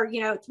now we're,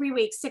 3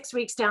 weeks, 6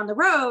 weeks down the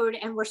road,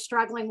 and we're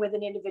struggling with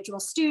an individual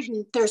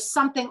student, there's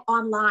something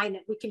online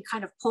that we can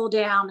kind of pull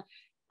down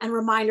and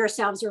remind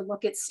ourselves or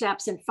look at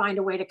steps and find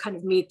a way to kind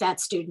of meet that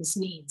student's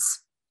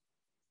needs.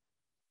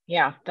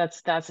 Yeah,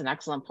 that's an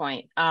excellent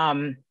point.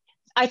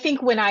 I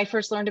think when I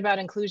first learned about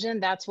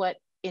inclusion, that's what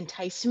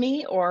enticed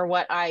me, or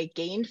what I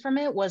gained from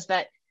it, was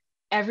that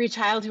every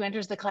child who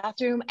enters the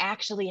classroom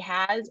actually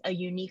has a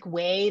unique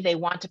way they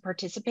want to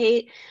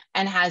participate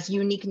and has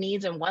unique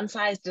needs, and one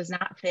size does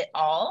not fit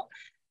all.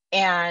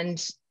 And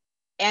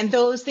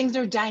those things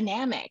are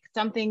dynamic.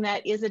 Something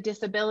that is a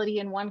disability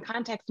in one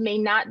context may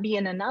not be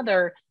in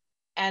another.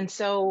 And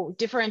so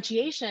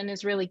differentiation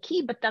is really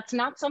key, but that's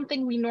not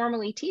something we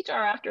normally teach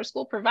our after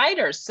school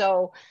providers.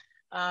 So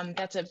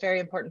that's a very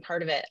important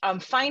part of it.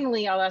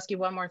 Finally, I'll ask you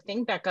one more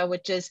thing, Becca,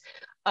 which is,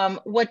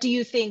 what do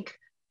you think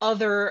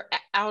other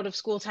out of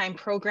school time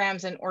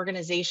programs and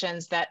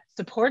organizations that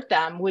support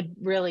them would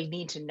really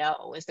need to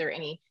know? Is there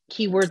any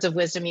key words of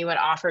wisdom you would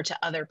offer to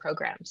other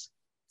programs?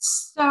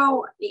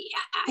 So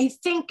I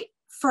think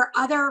for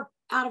other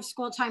out of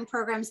school time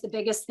programs, the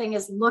biggest thing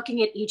is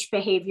looking at each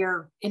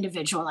behavior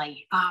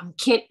individually.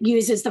 KIT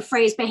uses the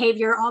phrase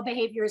behavior, all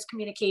behavior is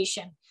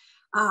communication.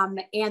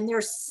 And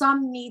there's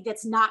some need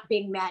that's not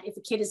being met if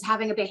a kid is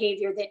having a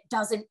behavior that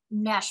doesn't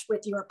mesh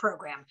with your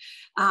program.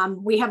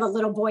 We have a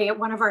little boy at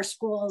one of our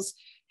schools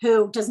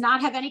who does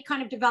not have any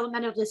kind of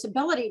developmental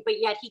disability, but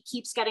yet he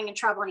keeps getting in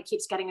trouble and he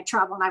keeps getting in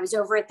trouble. And I was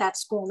over at that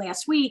school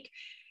last week,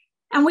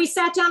 and we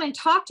sat down and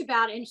talked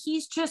about it, and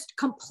he's just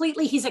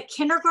completely, he's a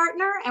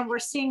kindergartner, and we're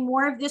seeing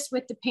more of this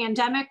with the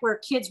pandemic, where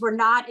kids were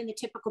not in the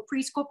typical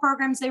preschool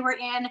programs they were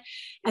in,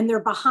 and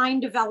they're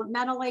behind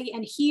developmentally,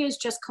 and he is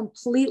just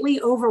completely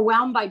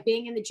overwhelmed by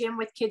being in the gym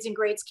with kids in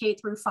grades K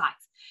through 5.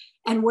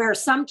 And where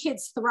some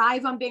kids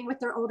thrive on being with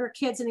their older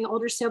kids and the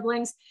older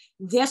siblings,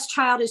 this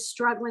child is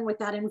struggling with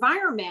that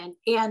environment.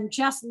 And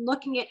just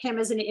looking at him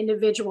as an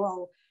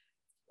individual,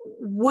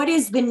 what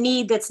is the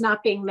need that's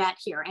not being met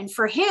here? And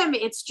for him,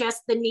 it's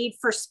just the need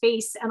for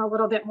space and a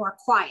little bit more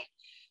quiet.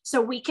 So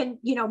we can,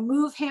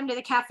 move him to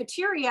the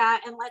cafeteria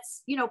and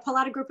let's, pull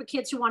out a group of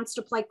kids who wants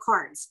to play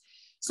cards.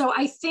 So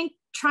I think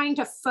trying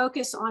to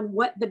focus on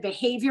what the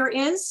behavior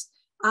is,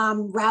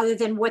 rather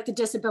than what the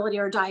disability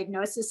or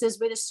diagnosis is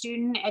with a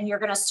student, and you're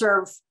going to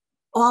serve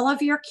all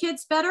of your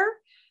kids better.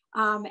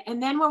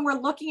 And then when we're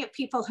looking at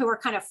people who are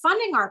kind of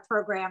funding our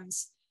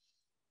programs,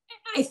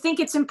 I think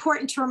it's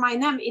important to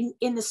remind them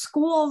in the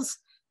schools,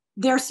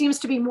 there seems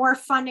to be more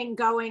funding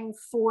going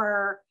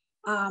for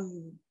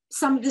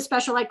some of the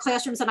special ed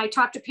classrooms. And I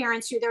talk to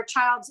parents who their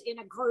child's in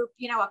a group,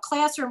 a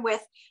classroom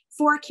with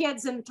 4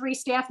 kids and 3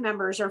 staff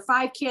members, or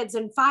 5 kids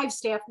and 5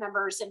 staff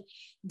members. And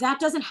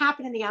that doesn't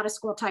happen in the out of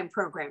school time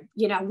program.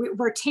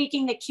 We're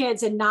taking the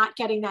kids and not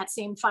getting that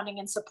same funding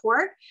and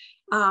support.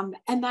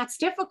 And that's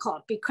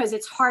difficult because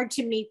it's hard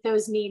to meet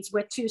those needs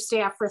with 2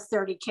 staff for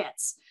 30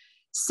 kids.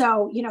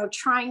 So, you know,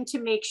 trying to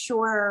make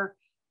sure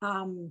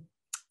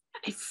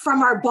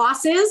from our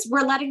bosses,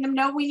 we're letting them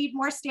know we need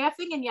more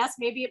staffing. And yes,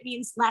 maybe it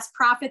means less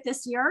profit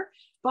this year,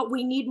 but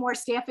we need more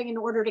staffing in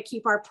order to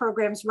keep our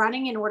programs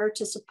running, in order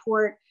to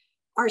support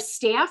our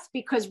staff,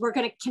 because we're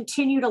going to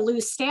continue to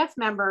lose staff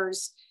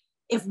members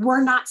if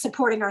we're not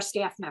supporting our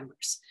staff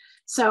members.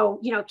 So,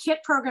 you know,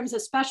 KIT programs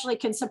especially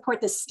can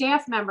support the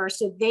staff members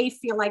so they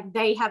feel like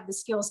they have the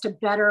skills to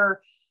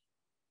better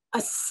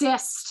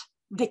assist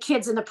the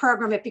kids in the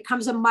program. It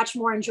becomes a much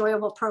more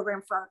enjoyable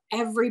program for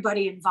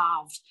everybody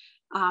involved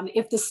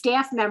if the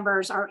staff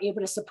members are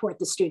able to support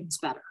the students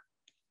better.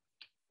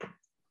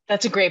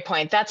 That's a great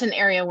point. That's an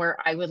area where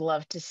I would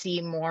love to see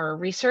more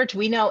research.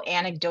 We know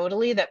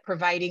anecdotally that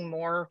providing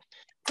more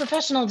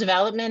professional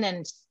development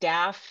and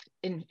staff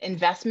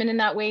investment in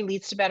that way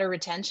leads to better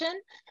retention,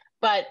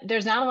 but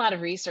there's not a lot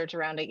of research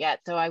around it yet.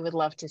 So I would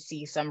love to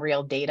see some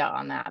real data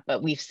on that.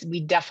 But we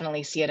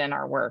definitely see it in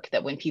our work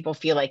that when people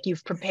feel like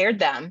you've prepared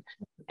them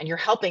and you're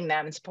helping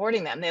them and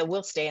supporting them, they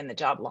will stay in the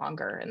job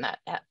longer. And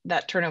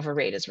that turnover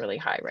rate is really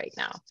high right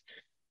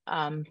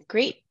now.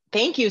 Great.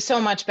 Thank you so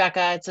much,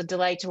 Becca. It's a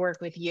delight to work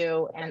with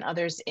you and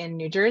others in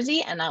New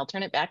Jersey. And I'll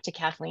turn it back to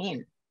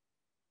Kathleen.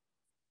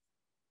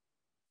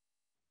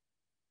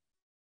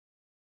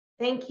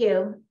 Thank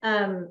you.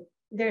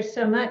 There's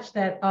so much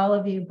that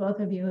both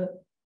of you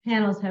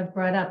panels have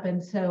brought up.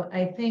 And so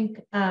I think,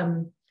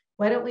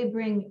 why don't we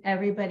bring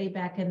everybody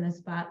back in the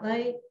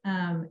spotlight?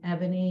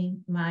 Ebony,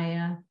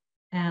 Maya,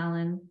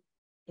 Alan.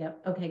 Yep,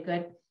 okay,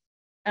 good.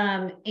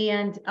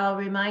 And I'll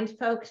remind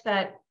folks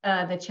that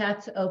the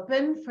chat's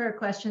open for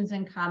questions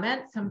and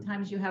comments.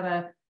 Sometimes you have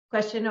a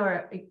question,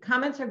 or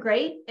comments are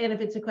great. And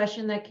if it's a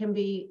question that can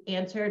be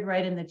answered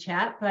right in the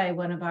chat by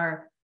one of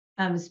our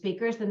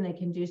speakers, then they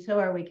can do so,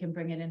 or we can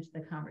bring it into the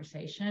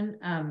conversation.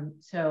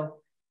 So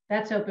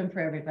that's open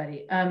for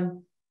everybody. I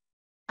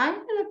had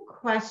a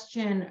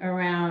question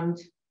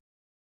around,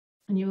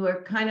 and you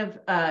were kind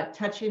of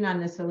touching on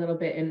this a little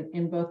bit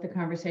in both the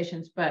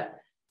conversations, but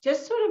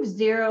just sort of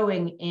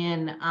zeroing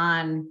in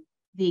on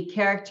the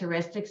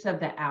characteristics of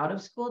the out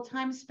of school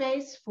time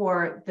space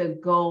for the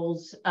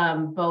goals,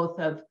 both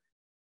of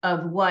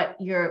what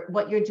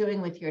you're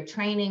doing with your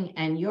training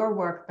and your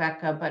work,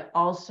 Becca, but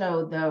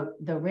also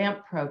the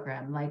RAMP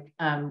program, like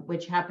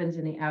which happens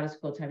in the out of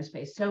school time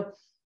space. So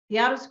the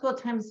out of school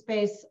time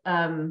space,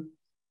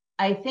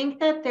 I think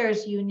that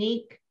there's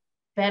unique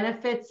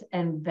benefits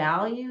and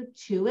value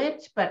to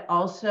it, but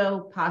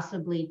also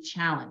possibly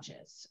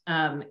challenges.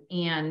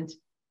 And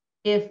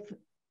if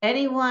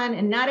anyone,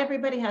 and not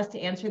everybody has to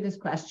answer this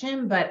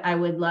question, but I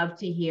would love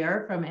to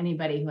hear from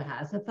anybody who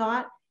has a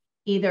thought,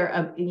 either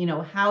of, you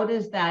know, how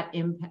does that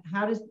impact,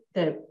 how does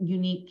the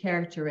unique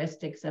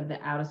characteristics of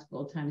the out of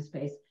school time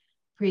space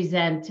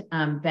present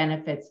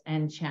benefits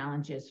and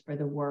challenges for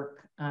the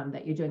work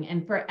that you're doing?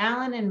 And for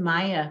Alan and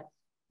Maya,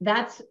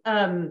 that's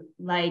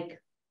like,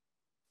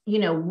 you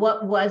know,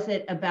 what was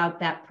it about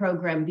that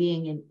program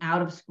being in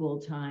out of school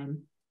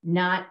time,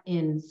 not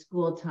in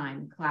school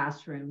time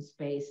classroom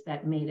space,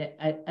 that made it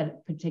a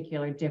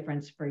particular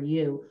difference for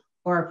you,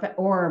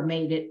 or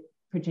made it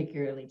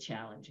particularly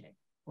challenging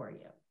for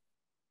you?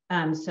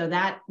 So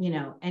that, you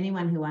know,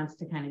 anyone who wants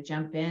to kind of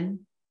jump in,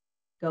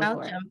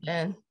 I'll jump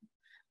in.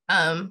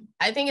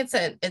 I think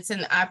it's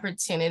an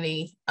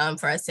opportunity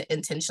for us to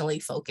intentionally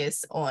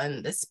focus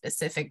on the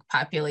specific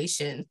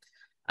population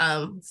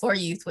for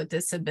youth with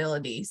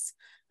disabilities.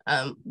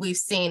 We've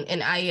seen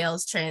in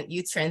IEL's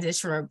youth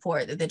transition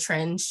report that the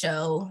trends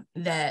show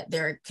that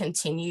there are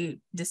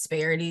continued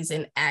disparities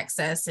in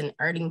access and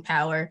earning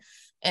power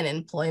and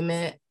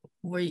employment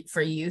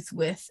for youth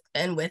with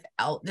and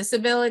without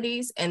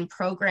disabilities, and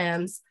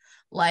programs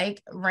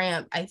like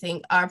RAMP, I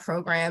think, are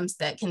programs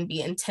that can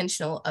be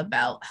intentional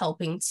about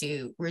helping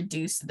to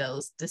reduce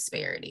those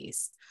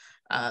disparities,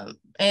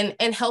 and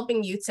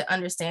helping youth to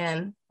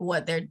understand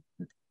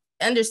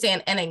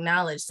and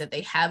acknowledge that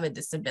they have a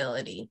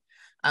disability,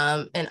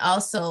 and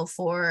also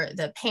for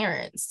the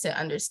parents to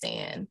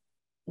understand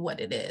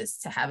what it is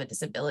to have a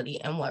disability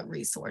and what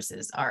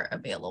resources are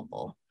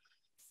available.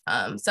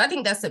 So I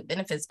think that's the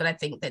benefits, but I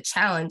think the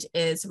challenge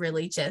is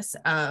really just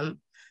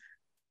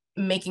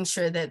making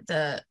sure that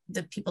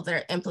the people that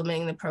are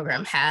implementing the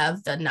program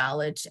have the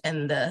knowledge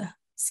and the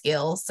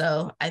skills.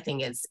 So I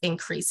think it's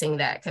increasing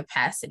that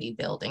capacity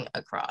building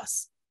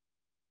across.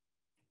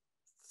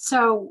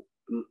 So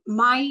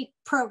my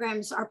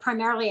programs are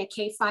primarily a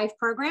K-5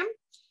 program.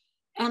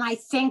 And I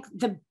think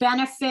the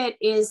benefit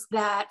is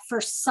that for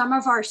some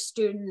of our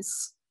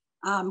students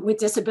with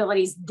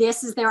disabilities,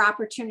 this is their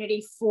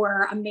opportunity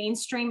for a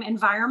mainstream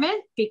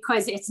environment,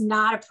 because it's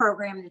not a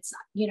program that's,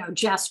 you know,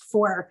 just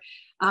for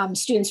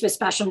students with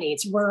special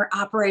needs. We're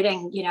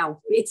operating, you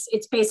know,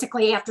 it's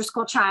basically after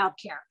school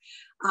childcare.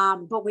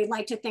 But we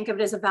like to think of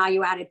it as a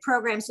value-added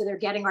program. So they're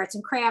getting arts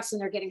and crafts,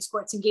 and they're getting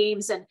sports and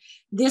games. And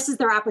this is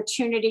their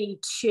opportunity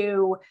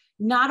to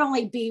not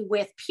only be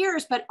with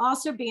peers, but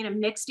also be in a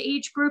mixed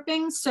age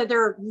grouping. So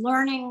they're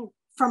learning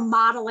from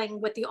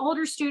modeling what the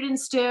older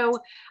students do.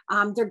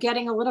 They're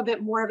getting a little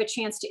bit more of a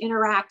chance to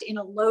interact in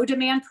a low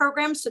demand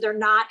program. So they're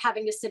not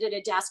having to sit at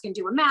a desk and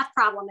do a math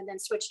problem and then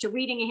switch to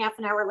reading a half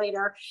an hour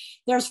later.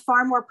 There's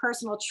far more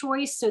personal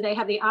choice. So they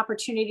have the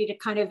opportunity to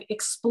kind of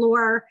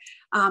explore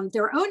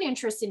their own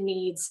interests and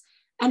needs.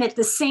 And at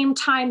the same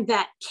time,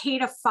 that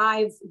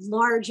K-5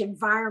 large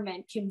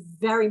environment can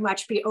very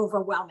much be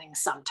overwhelming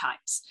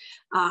sometimes.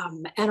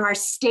 And our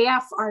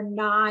staff are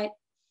not,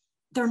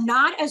 they're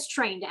not as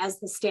trained as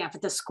the staff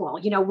at the school.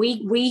 You know,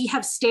 we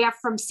have staff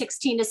from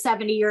 16 to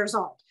 70 years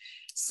old.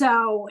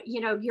 So, you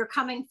know, you're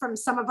coming from,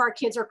 some of our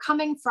kids are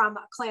coming from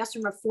a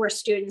classroom of 4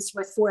 students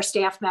with 4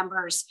 staff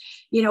members,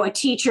 you know, a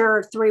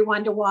teacher, 3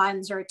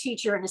 1-to-1s, or a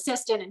teacher, an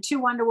assistant, and 2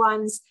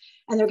 1-to-1s.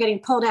 And they're getting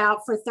pulled out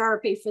for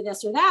therapy for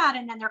this or that.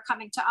 And then they're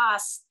coming to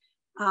us.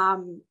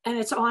 And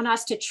it's on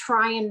us to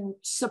try and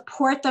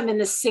support them in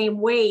the same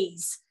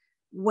ways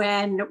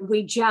when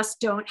we just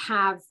don't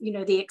have, you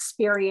know, the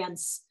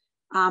experience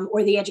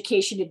or the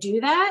education to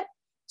do that.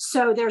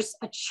 So there's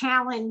a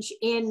challenge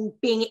in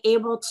being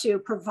able to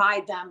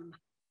provide them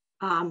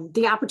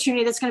the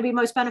opportunity that's going to be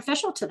most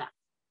beneficial to them.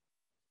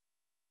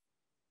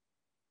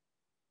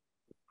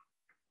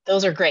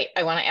 Those are great.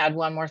 I want to add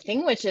one more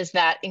thing, which is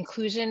that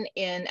inclusion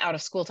in out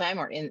of school time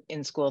or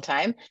in school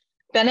time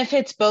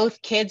benefits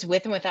both kids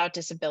with and without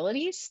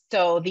disabilities.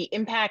 So the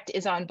impact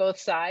is on both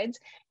sides.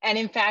 And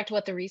in fact,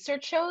 what the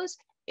research shows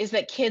is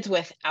that kids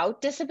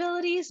without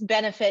disabilities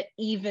benefit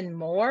even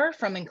more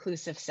from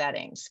inclusive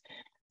settings.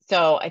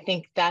 So I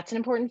think that's an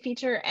important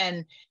feature.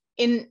 And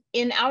in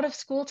out of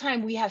school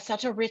time, we have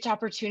such a rich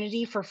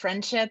opportunity for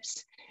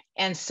friendships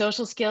and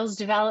social skills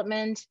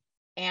development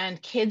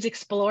and kids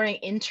exploring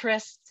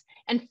interests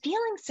and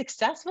feeling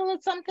successful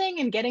at something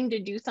and getting to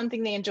do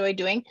something they enjoy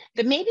doing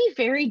that may be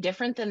very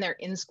different than their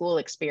in-school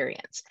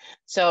experience.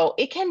 So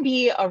it can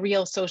be a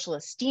real social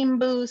esteem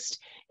boost.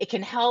 It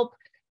can help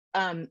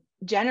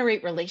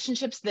generate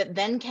relationships that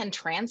then can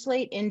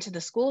translate into the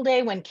school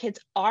day when kids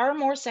are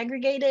more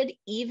segregated,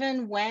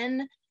 even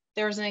when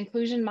there's an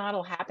inclusion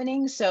model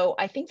happening. So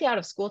I think the out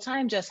of school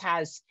time just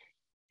has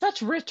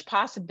such rich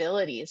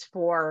possibilities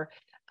for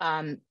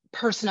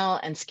personal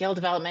and skill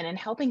development and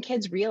helping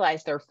kids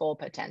realize their full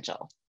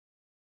potential.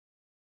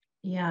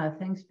 Yeah,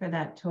 thanks for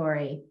that,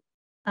 Torrie.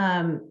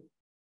 I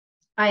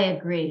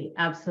agree,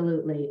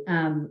 absolutely.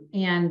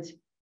 And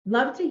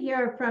love to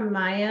hear from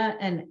Maya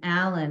and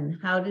Alan.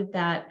 How did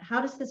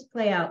this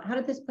play out? How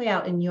did this play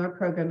out in your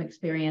program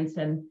experience,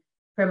 and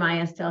for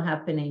Maya still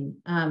happening,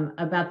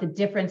 about the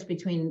difference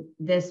between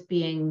this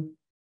being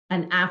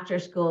an after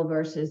school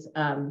versus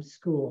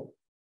school?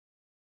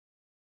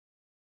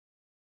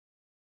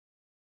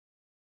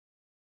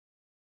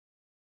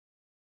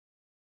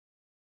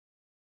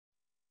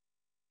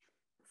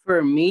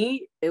 For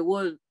me, it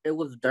was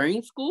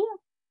during school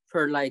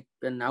for like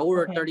an hour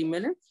or 30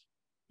 minutes.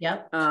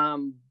 Yep.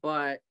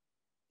 But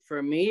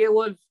for me, it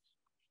was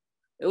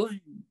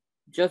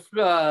just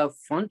a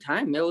fun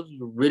time. It was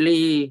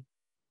really,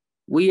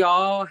 we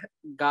all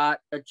got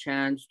a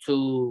chance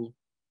to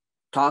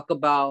talk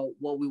about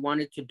what we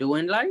wanted to do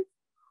in life,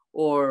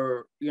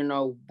 or, you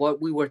know,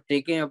 what we were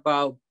thinking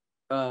about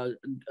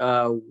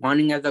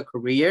wanting as a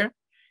career.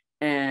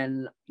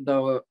 And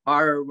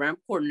our ramp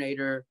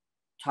coordinator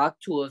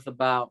talked to us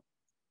about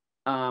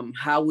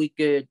how we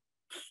could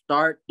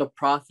start the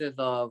process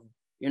of,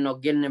 you know,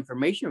 getting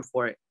information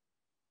for it.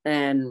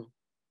 And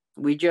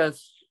we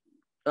just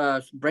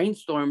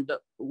brainstormed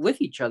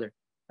with each other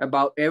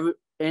about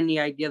any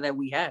idea that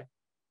we had.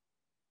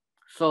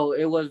 So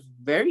it was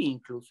very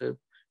inclusive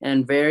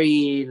and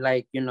very,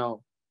 like, you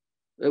know,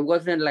 it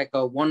wasn't like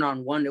a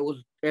one-on-one. It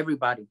was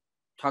everybody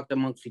talked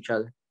amongst each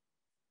other.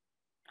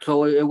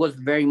 So it was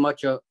very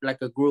much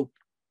like a group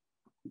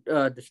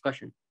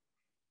discussion.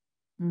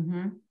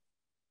 Mm-hmm.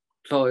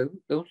 So it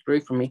was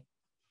great for me.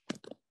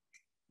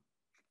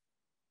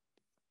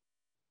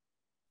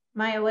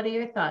 Maya, what are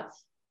your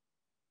thoughts?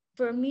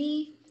 For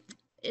me,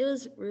 it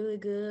was really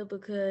good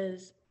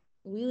because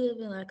we live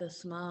in like a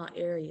small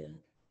area.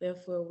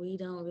 Therefore, we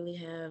don't really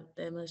have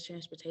that much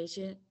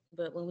transportation.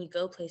 But when we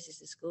go places,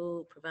 the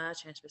school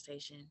provides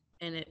transportation,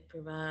 and it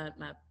provides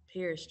my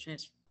peers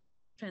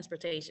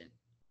transportation.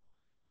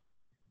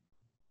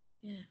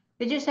 Yeah.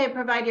 Did you say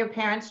provide your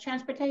parents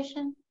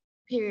transportation?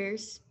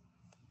 Peers.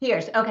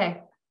 Peers,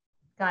 okay,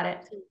 got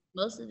it.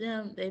 Most of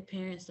them, their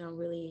parents don't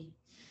really,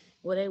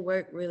 well, they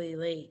work really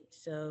late,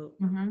 so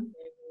Mm-hmm.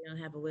 they don't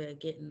have a way of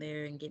getting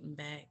there and getting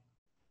back.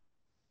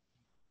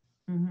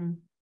 Mm-hmm.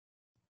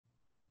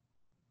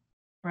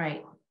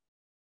 Right.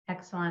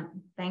 Excellent.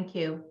 Thank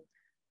you.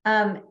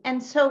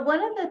 And so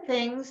one of the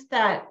things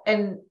that,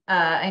 and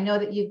I know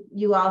that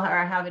you all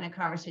are having a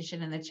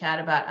conversation in the chat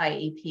about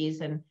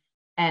IEPs,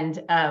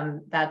 and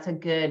that's a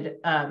good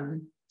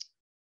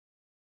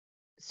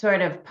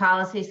sort of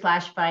policy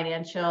 /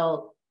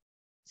 financial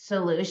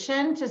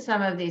solution to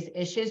some of these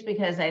issues,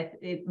 because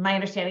my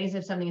understanding is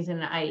if something is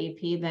in an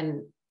IEP,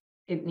 then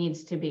it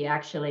needs to be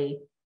actually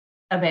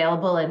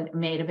available and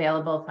made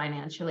available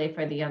financially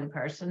for the young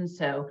person.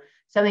 So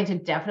something to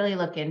definitely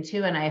look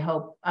into. And I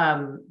hope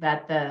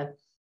that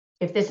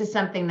if this is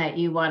something that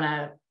you want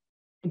to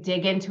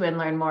dig into and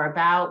learn more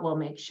about, we'll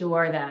make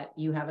sure that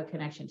you have a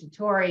connection to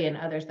Torrie and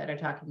others that are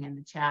talking in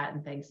the chat.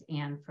 And thanks,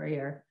 Anne, for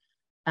your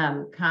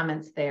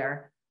comments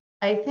there.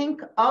 I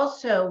think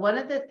also one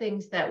of the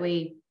things that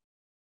we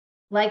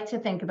like to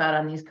think about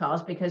on these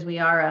calls, because we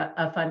are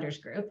a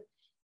funders group,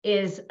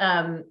 is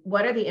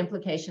what are the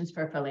implications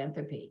for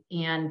philanthropy?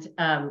 And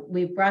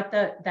we brought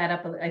that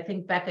up. I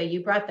think, Becca,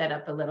 you brought that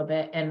up a little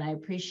bit, and I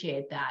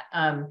appreciate that.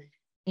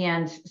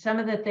 And some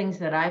of the things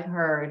that I've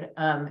heard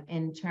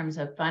in terms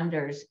of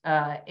funders,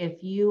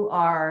 if you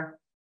are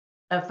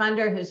a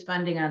funder who's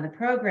funding on the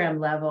program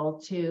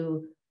level,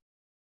 to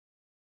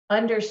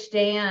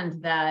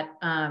understand that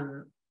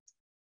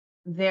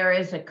there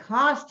is a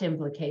cost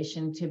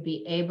implication to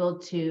be able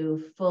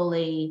to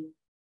fully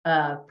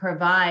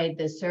provide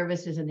the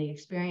services and the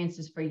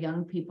experiences for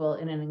young people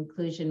in an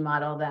inclusion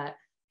model that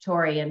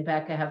Torrie and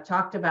Becca have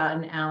talked about,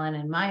 and Alan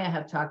and Maya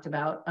have talked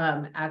about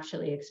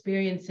actually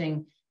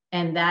experiencing.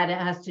 And that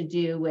has to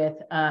do with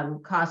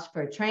costs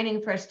for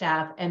training for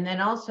staff. And then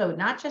also,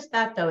 not just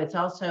that though, it's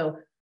also,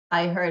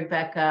 I heard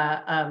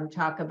Becca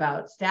talk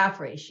about staff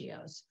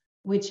ratios,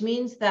 which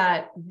means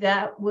that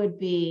that would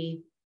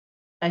be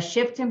a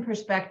shift in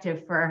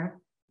perspective for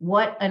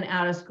what an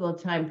out of school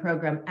time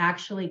program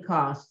actually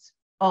costs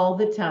all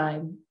the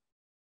time,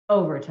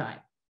 over time.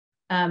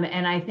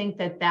 And I think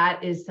that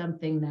that is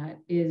something that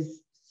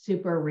is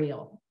super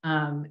real,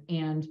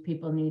 and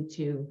people need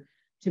to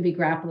be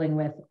grappling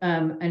with.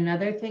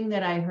 Another thing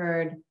that I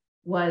heard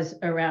was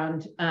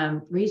around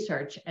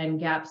research and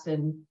gaps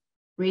in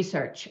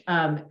research,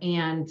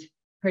 and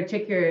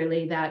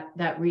particularly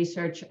that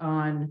research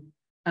on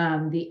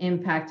the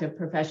impact of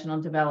professional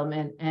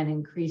development and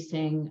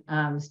increasing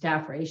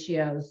staff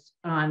ratios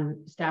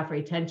on staff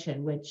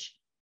retention, which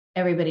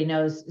everybody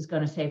knows is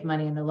going to save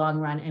money in the long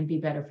run and be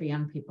better for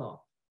young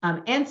people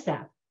and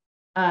staff.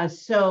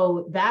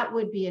 So that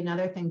would be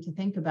another thing to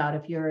think about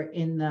if you're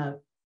in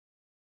the,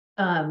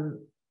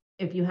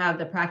 if you have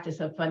the practice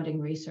of funding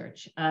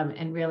research,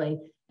 and really,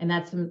 and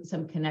that's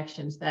some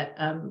connections that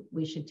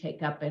we should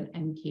take up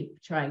and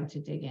keep trying to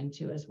dig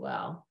into as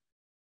well.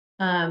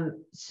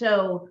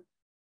 So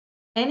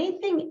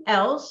anything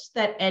else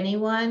that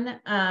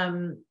anyone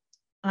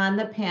on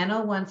the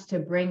panel wants to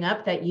bring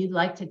up that you'd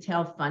like to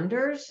tell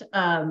funders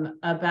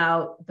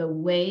about the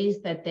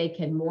ways that they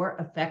can more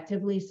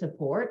effectively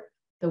support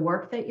the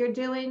work that you're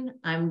doing?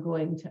 I'm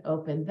going to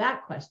open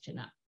that question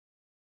up.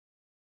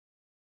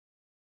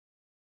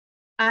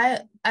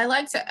 I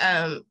like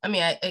to, I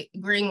mean, I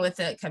agreeing with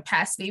the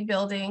capacity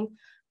building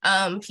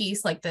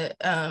piece, like the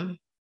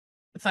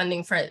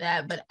funding for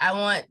that, but I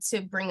want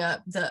to bring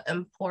up the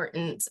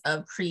importance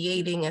of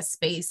creating a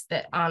space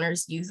that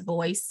honors youth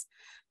voice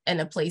and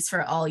a place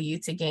for all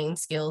youth to gain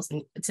skills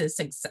and to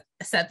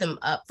set them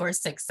up for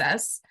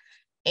success,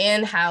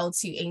 and how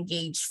to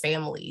engage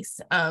families.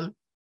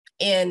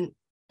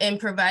 In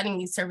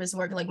providing youth service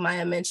work, like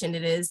Maya mentioned,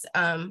 it is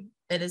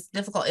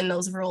difficult in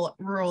those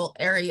rural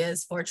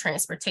areas for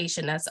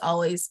transportation. That's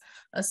always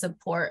a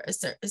support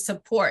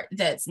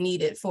that's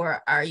needed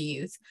for our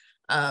youth.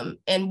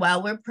 And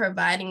while we're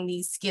providing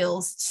these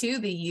skills to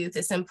the youth,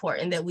 it's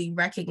important that we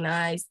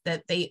recognize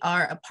that they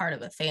are a part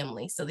of a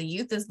family. So the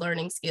youth is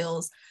learning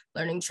skills,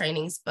 learning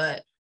trainings,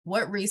 but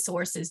what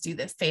resources do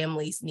the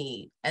families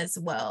need as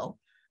well?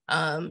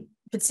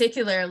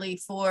 Particularly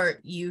for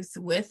youth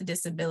with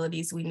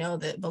disabilities, we know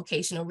that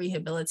vocational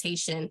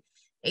rehabilitation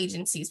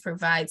agencies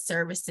provide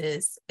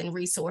services and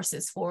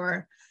resources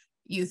for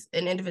youth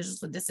and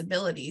individuals with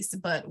disabilities,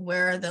 but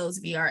where are those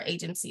VR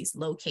agencies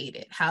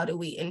located? How do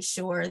we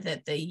ensure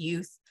that the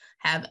youth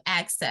have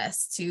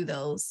access to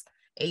those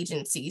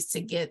agencies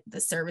to get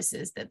the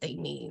services that they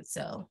need?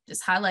 So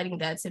just highlighting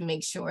that to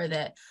make sure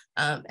that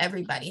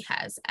everybody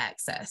has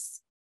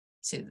access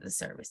to the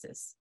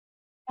services.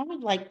 I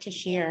would like to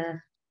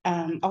share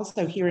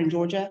also here in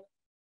Georgia.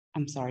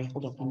 I'm sorry,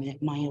 hold on a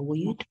minute. Maya, will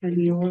you turn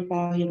your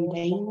volume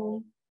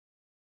down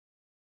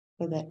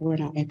so that we're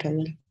not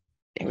echoing?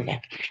 There we go.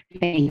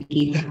 Thank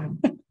you.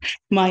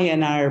 Maya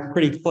and I are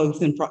pretty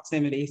close in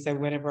proximity, so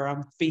whenever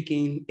I'm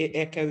speaking, it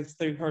echoes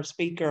through her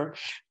speaker.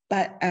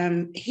 But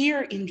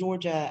here in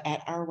Georgia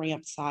at our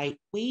ramp site,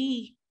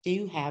 we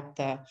do have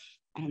the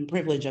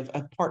privilege of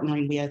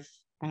partnering with,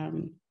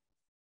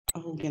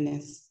 oh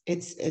goodness,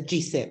 it's a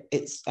GSIP.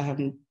 It's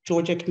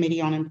Georgia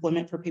Committee on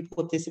Employment for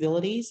People with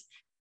Disabilities,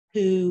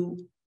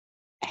 who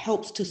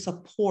helps to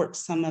support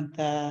some of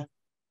the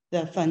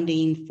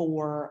funding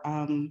for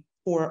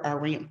our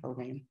RAMP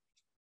program.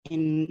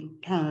 In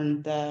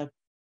turn, the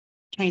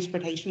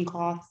transportation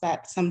costs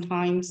that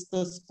sometimes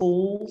the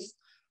schools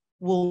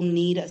will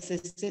need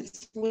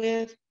assistance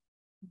with,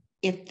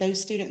 if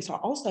those students are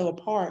also a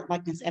part,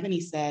 like Ms. Ebony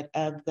said,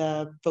 of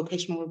the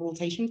vocational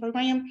rehabilitation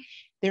program,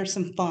 there's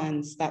some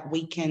funds that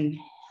we can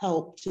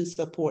help to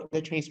support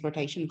the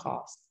transportation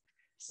costs.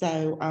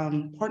 So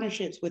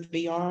partnerships with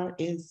VR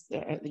is,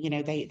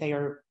 they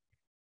are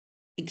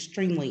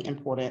extremely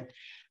important,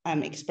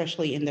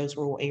 especially in those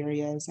rural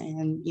areas.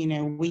 And, you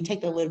know, we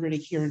take the liberty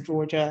here in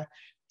Georgia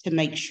to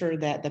make sure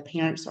that the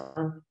parents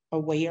are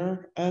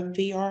aware of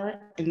VR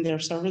and their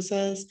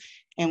services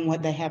and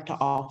what they have to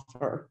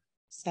offer.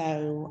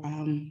 So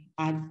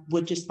I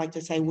would just like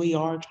to say we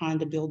are trying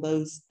to build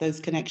those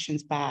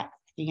connections back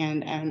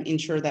and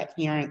ensure that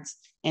parents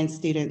and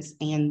students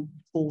and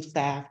full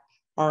staff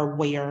are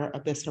aware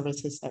of the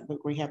services that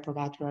rehab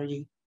provides to our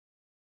youth.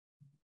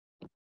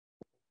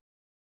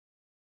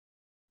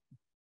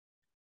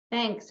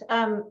 Thanks.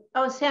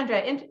 Oh,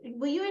 Sandra,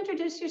 will you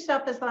introduce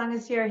yourself as long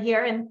as you're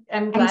here? And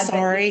I'm glad. I'm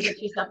sorry. That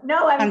you yourself.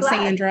 No, I'm glad.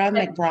 Sandra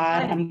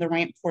McBride. I'm the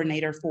ramp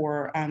coordinator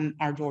for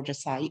our Georgia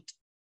site.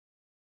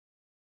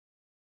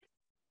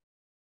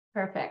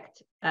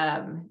 Perfect.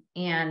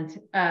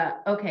 Okay,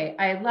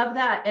 I love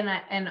that.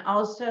 And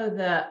also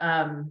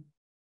the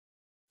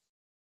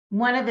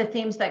one of the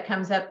themes that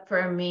comes up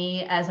for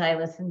me as I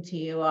listen to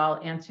you all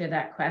answer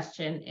that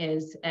question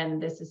is,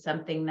 and this is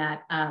something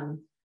that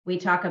we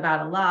talk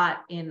about a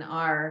lot in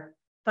our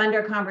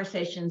funder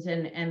conversations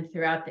and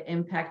throughout the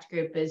impact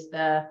group, is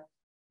the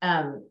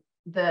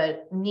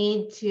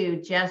need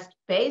to just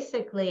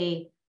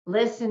basically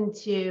listen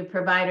to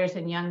providers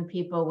and young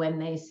people when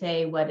they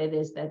say what it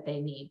is that they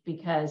need,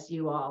 because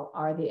you all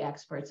are the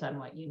experts on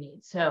what you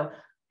need. So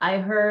I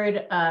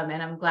heard,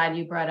 and I'm glad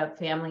you brought up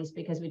families,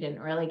 because we didn't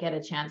really get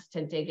a chance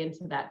to dig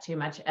into that too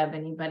much,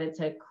 Ebony, but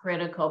it's a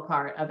critical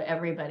part of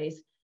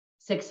everybody's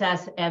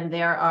success. And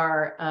there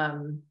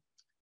are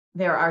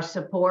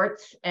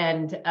supports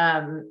and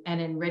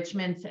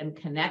enrichments and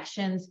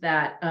connections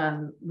that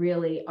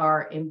really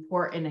are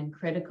important and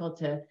critical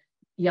to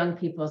young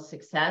people's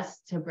success,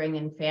 to bring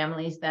in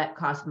families that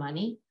cost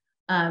money.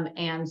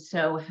 And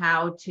so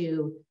how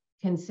to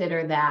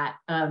consider that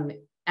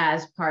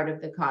as part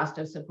of the cost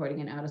of supporting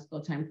an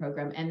out-of-school time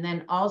program. And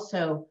then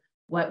also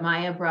what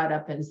Maya brought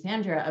up and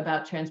Sandra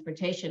about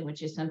transportation,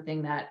 which is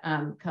something that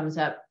comes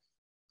up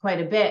quite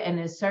a bit and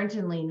is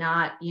certainly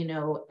not, you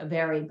know,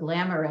 very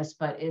glamorous,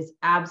 but is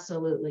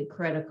absolutely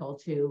critical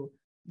to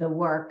the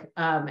work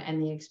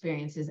and the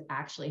experiences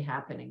actually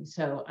happening.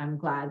 So I'm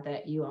glad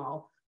that you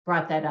all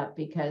brought that up,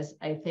 because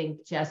I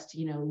think just,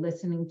 you know,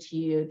 listening to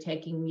you,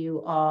 taking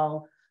you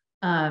all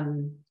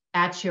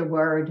at your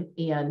word,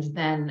 and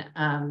then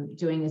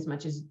doing as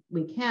much as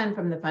we can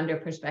from the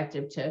funder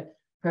perspective to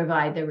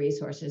provide the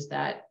resources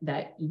that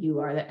you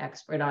are the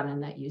expert on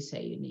and that you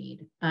say you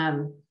need.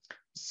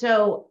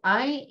 So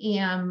I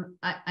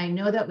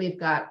know that we've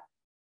got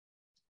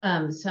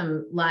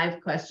some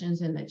live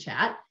questions in the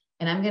chat,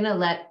 and I'm going to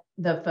let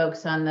the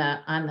folks on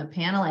the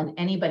panel and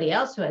anybody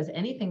else who has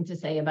anything to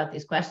say about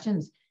these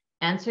questions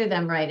answer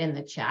them right in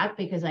the chat,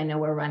 because I know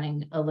we're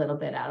running a little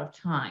bit out of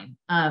time.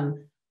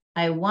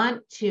 I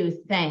want to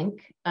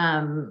thank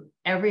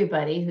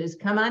everybody who's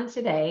come on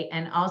today,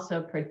 and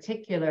also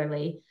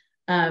particularly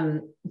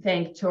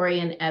thank Torrie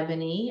and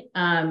Ebony,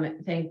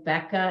 thank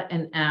Becca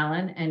and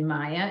Alan and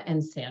Maya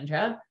and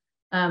Sandra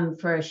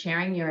for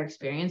sharing your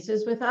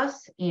experiences with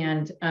us.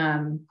 And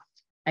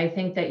I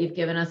think that you've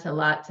given us a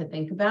lot to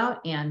think about,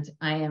 and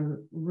I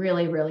am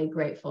really, really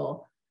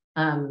grateful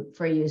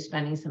for you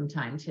spending some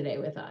time today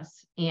with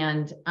us.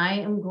 And I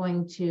am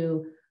going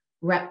to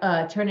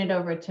turn it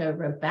over to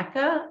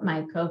Rebecca,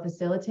 my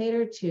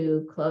co-facilitator,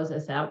 to close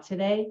us out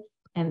today.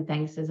 And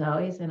thanks as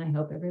always, and I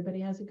hope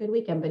everybody has a good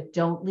weekend, but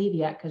don't leave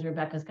yet, because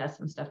Rebecca's got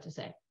some stuff to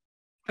say.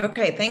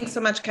 Okay, thanks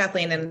so much,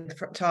 Kathleen, and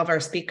to all of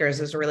our speakers.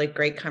 It was a really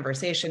great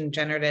conversation,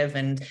 generative,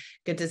 and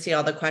good to see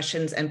all the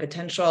questions and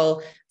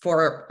potential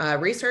for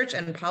research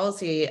and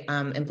policy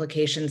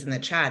implications in the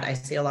chat. I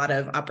see a lot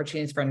of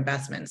opportunities for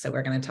investment, so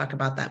we're going to talk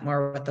about that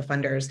more with the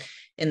funders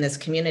in this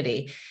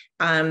community.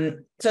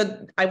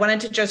 So I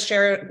wanted to just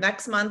share,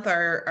 next month,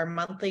 our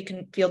monthly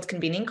field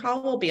convening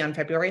call will be on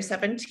February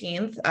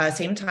 17th,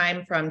 same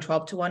time from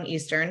 12 to 1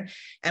 Eastern.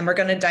 And we're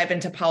going to dive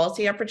into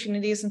policy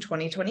opportunities in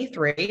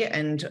 2023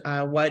 and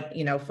what,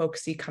 you know,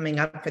 folks see coming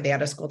up for the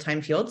out of school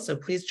time field. So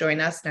please join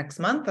us next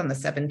month on the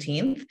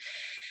 17th.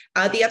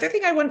 The other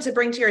thing I wanted to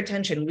bring to your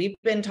attention, we've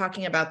been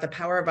talking about the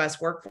Power of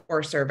Us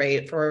workforce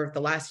survey for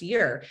the last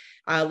year,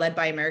 led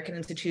by American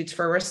Institutes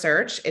for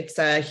Research. It's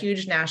a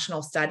huge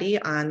national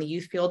study on the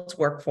youth field's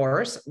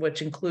workforce,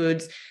 which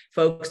includes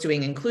folks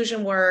doing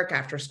inclusion work,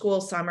 after school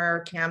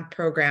summer camp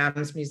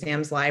programs,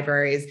 museums,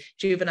 libraries,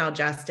 juvenile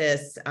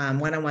justice,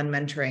 one-on-one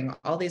mentoring,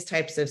 all these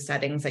types of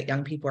settings that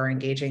young people are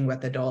engaging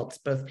with adults,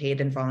 both paid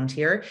and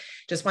volunteer.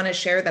 Just want to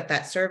share that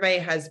that survey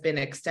has been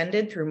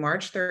extended through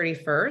March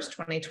 31st,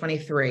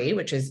 2023,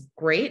 which is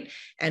great.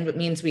 And it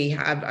means we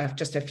have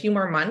just a few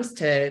more months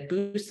to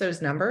boost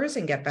those numbers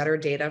and get better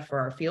data for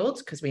our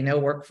fields, because we know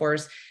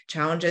workforce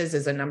challenges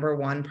is a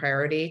 #1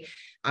 priority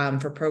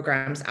for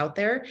programs out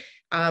there.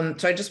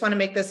 So I just want to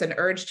make this an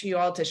urge to you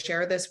all to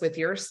share this with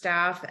your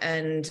staff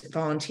and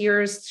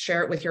volunteers,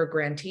 share it with your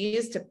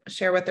grantees to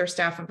share with their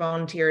staff and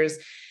volunteers.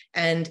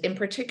 And in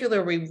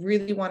particular, we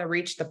really want to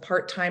reach the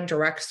part-time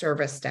direct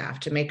service staff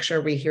to make sure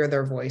we hear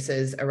their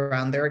voices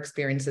around their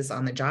experiences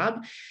on the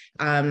job.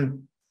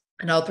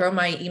 And I'll throw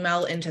my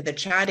email into the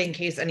chat in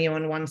case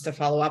anyone wants to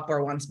follow up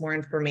or wants more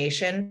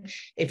information.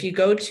 If you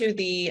go to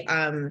the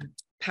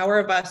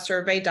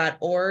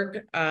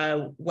powerofussurvey.org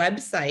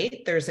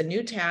website, there's a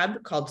new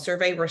tab called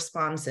Survey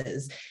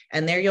Responses.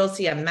 And there you'll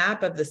see a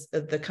map of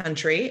the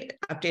country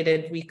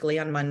updated weekly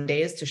on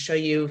Mondays to show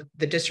you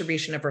the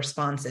distribution of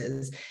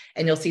responses.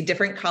 And you'll see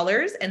different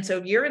colors. And so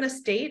if you're in a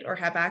state or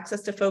have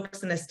access to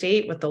folks in a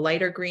state with the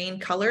lighter green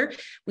color,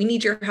 we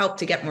need your help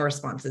to get more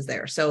responses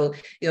there. So,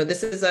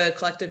 this is a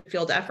collective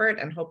field effort,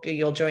 and hope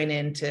you'll join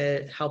in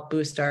to help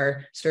boost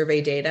our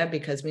survey data,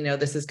 because we know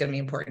this is going to be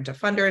important to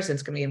funders, and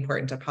it's going to be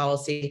important to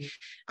policy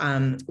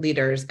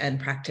leaders and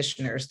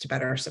practitioners to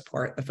better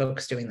support the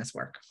folks doing this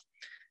work.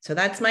 So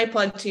that's my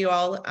plug to you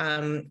all.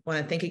 Want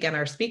to thank again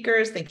our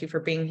speakers. Thank you for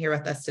being here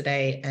with us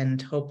today,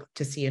 and hope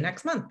to see you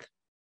next month.